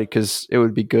excited because it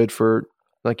would be good for,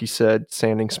 like you said,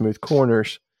 sanding smooth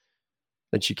corners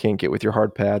that you can't get with your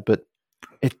hard pad, but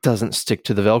it doesn't stick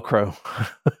to the Velcro.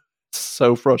 It's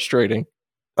so frustrating.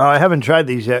 I haven't tried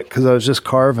these yet because I was just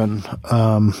carving.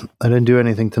 I didn't do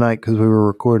anything tonight because we were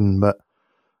recording, but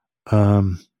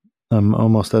I'm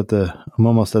almost at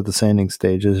the sanding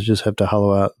stage. I just have to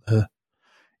hollow out the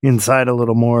inside a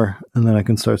little more, and then I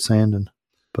can start sanding.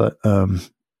 But I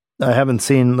haven't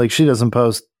seen, like, she doesn't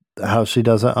post how she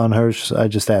does it on hers. I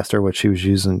just asked her what she was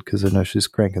using because I know she's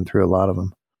cranking through a lot of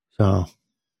them. So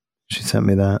she sent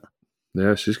me that.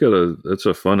 Yeah, that's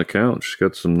a fun account. She's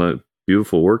got some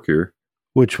beautiful work here.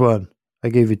 Which one? I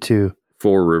gave you 2.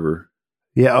 Four River.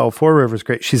 Yeah, Four River's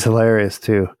great. She's hilarious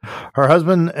too. Her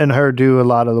husband and her do a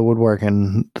lot of the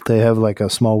woodworking. They have like a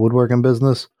small woodworking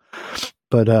business.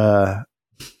 But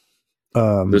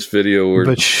this video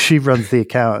but she runs the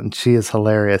account and she is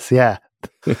hilarious. Yeah.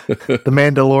 The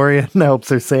Mandalorian helps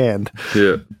her sand.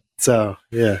 Yeah. So,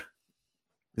 yeah.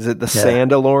 Is it the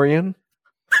Sandalorian?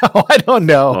 Oh, I don't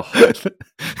know.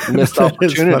 Missed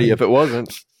opportunity if it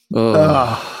wasn't.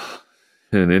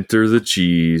 And enter the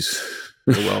cheese.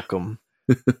 You're welcome.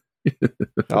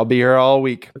 I'll be here all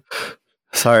week.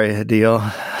 Sorry, Hadil.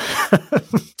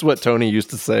 That's what Tony used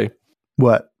to say.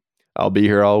 What? I'll be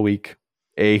here all week.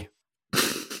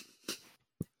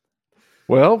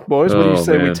 Well, boys, what do you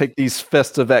say we take these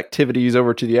festive activities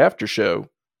over to the after show?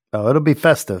 Oh, it'll be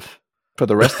festive. For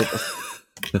the rest of us.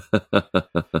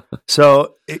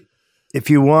 So if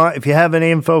you have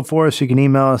any info for us, you can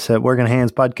email us at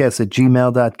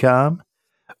workinghandspodcast@gmail.com,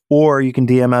 or you can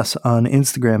DM us on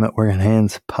Instagram at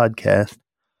workinghandspodcast.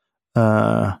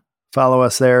 Follow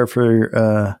us there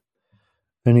for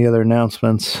any other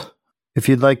announcements. If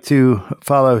you'd like to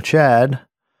follow Chad,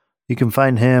 you can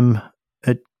find him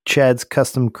at Chad's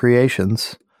Custom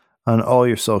Creations on all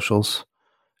your socials.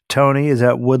 Tony is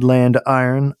at Woodland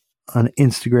Iron on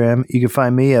Instagram. You can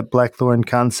find me at Blackthorn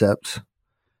Concepts.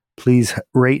 Please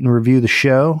rate and review the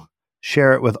show.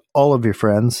 Share it with all of your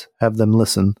friends. Have them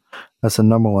listen. That's the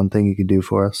number one thing you can do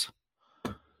for us.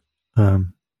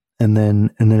 And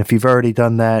then if you've already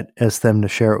done that, ask them to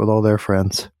share it with all their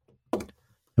friends.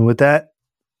 And with that,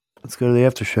 let's go to the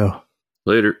after show.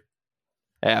 Later.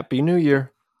 Happy New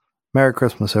Year. Merry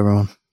Christmas, everyone.